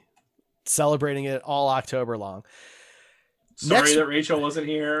be celebrating it all October long. Sorry that Rachel wasn't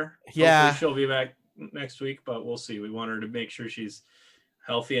here. Yeah. Hopefully she'll be back next week, but we'll see. We want her to make sure she's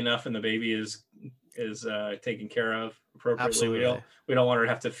healthy enough and the baby is taken care of appropriately. Absolutely. We don't want her to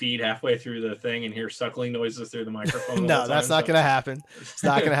have to feed halfway through the thing and hear suckling noises through the microphone. No, that's not going to happen. It's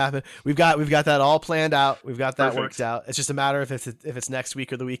not going to happen. We've got that all planned out. We've got that worked out. It's just a matter of if it's next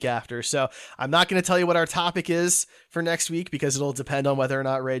week or the week after. So I'm not going to tell you what our topic is for next week, because it'll depend on whether or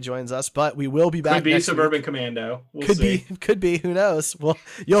not Ray joins us, but we will be back. Could be next Suburban week. Commando. Could be. Who knows? Well,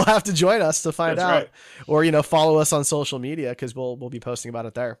 you'll have to join us to find out, right. Or, follow us on social media, because we'll be posting about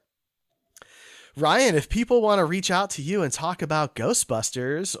it there. Ryan, if people want to reach out to you and talk about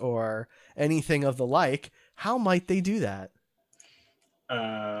Ghostbusters or anything of the like, how might they do that?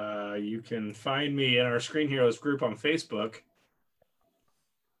 You can find me in our Screen Heroes group on Facebook.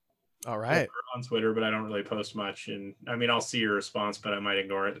 All right. Or on Twitter, but I don't really post much. And I mean, I'll see your response, but I might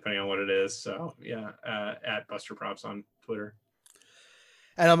ignore it depending on what it is. So yeah, at Buster Props on Twitter.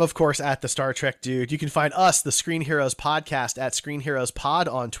 And I'm, of course, at the Star Trek Dude. You can find us, the Screen Heroes Podcast, at Screen Heroes Pod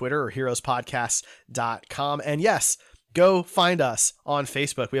on Twitter, or heroespodcast.com. And yes, go find us on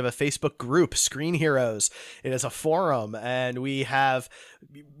Facebook. We have a Facebook group, Screen Heroes. It is a forum, and we have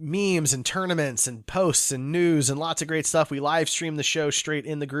memes and tournaments and posts and news and lots of great stuff. We live stream the show straight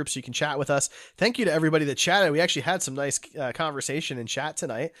in the group, so you can chat with us. Thank you to everybody that chatted. We actually had some nice conversation in chat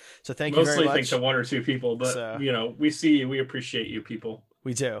tonight, so thank you very much. Mostly thanks to one or two people, but we see you. We appreciate you people.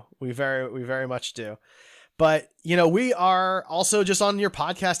 We do. We very much do. But, we are also just on your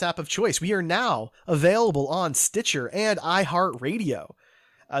podcast app of choice. We are now available on Stitcher and iHeartRadio,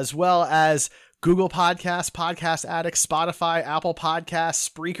 as well as Google Podcasts, Podcast Addict, Spotify, Apple Podcasts,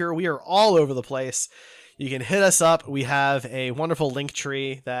 Spreaker. We are all over the place. You can hit us up. We have a wonderful link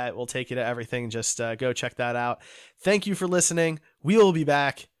tree that will take you to everything. Just go check that out. Thank you for listening. We will be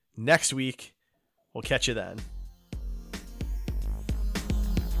back next week. We'll catch you then.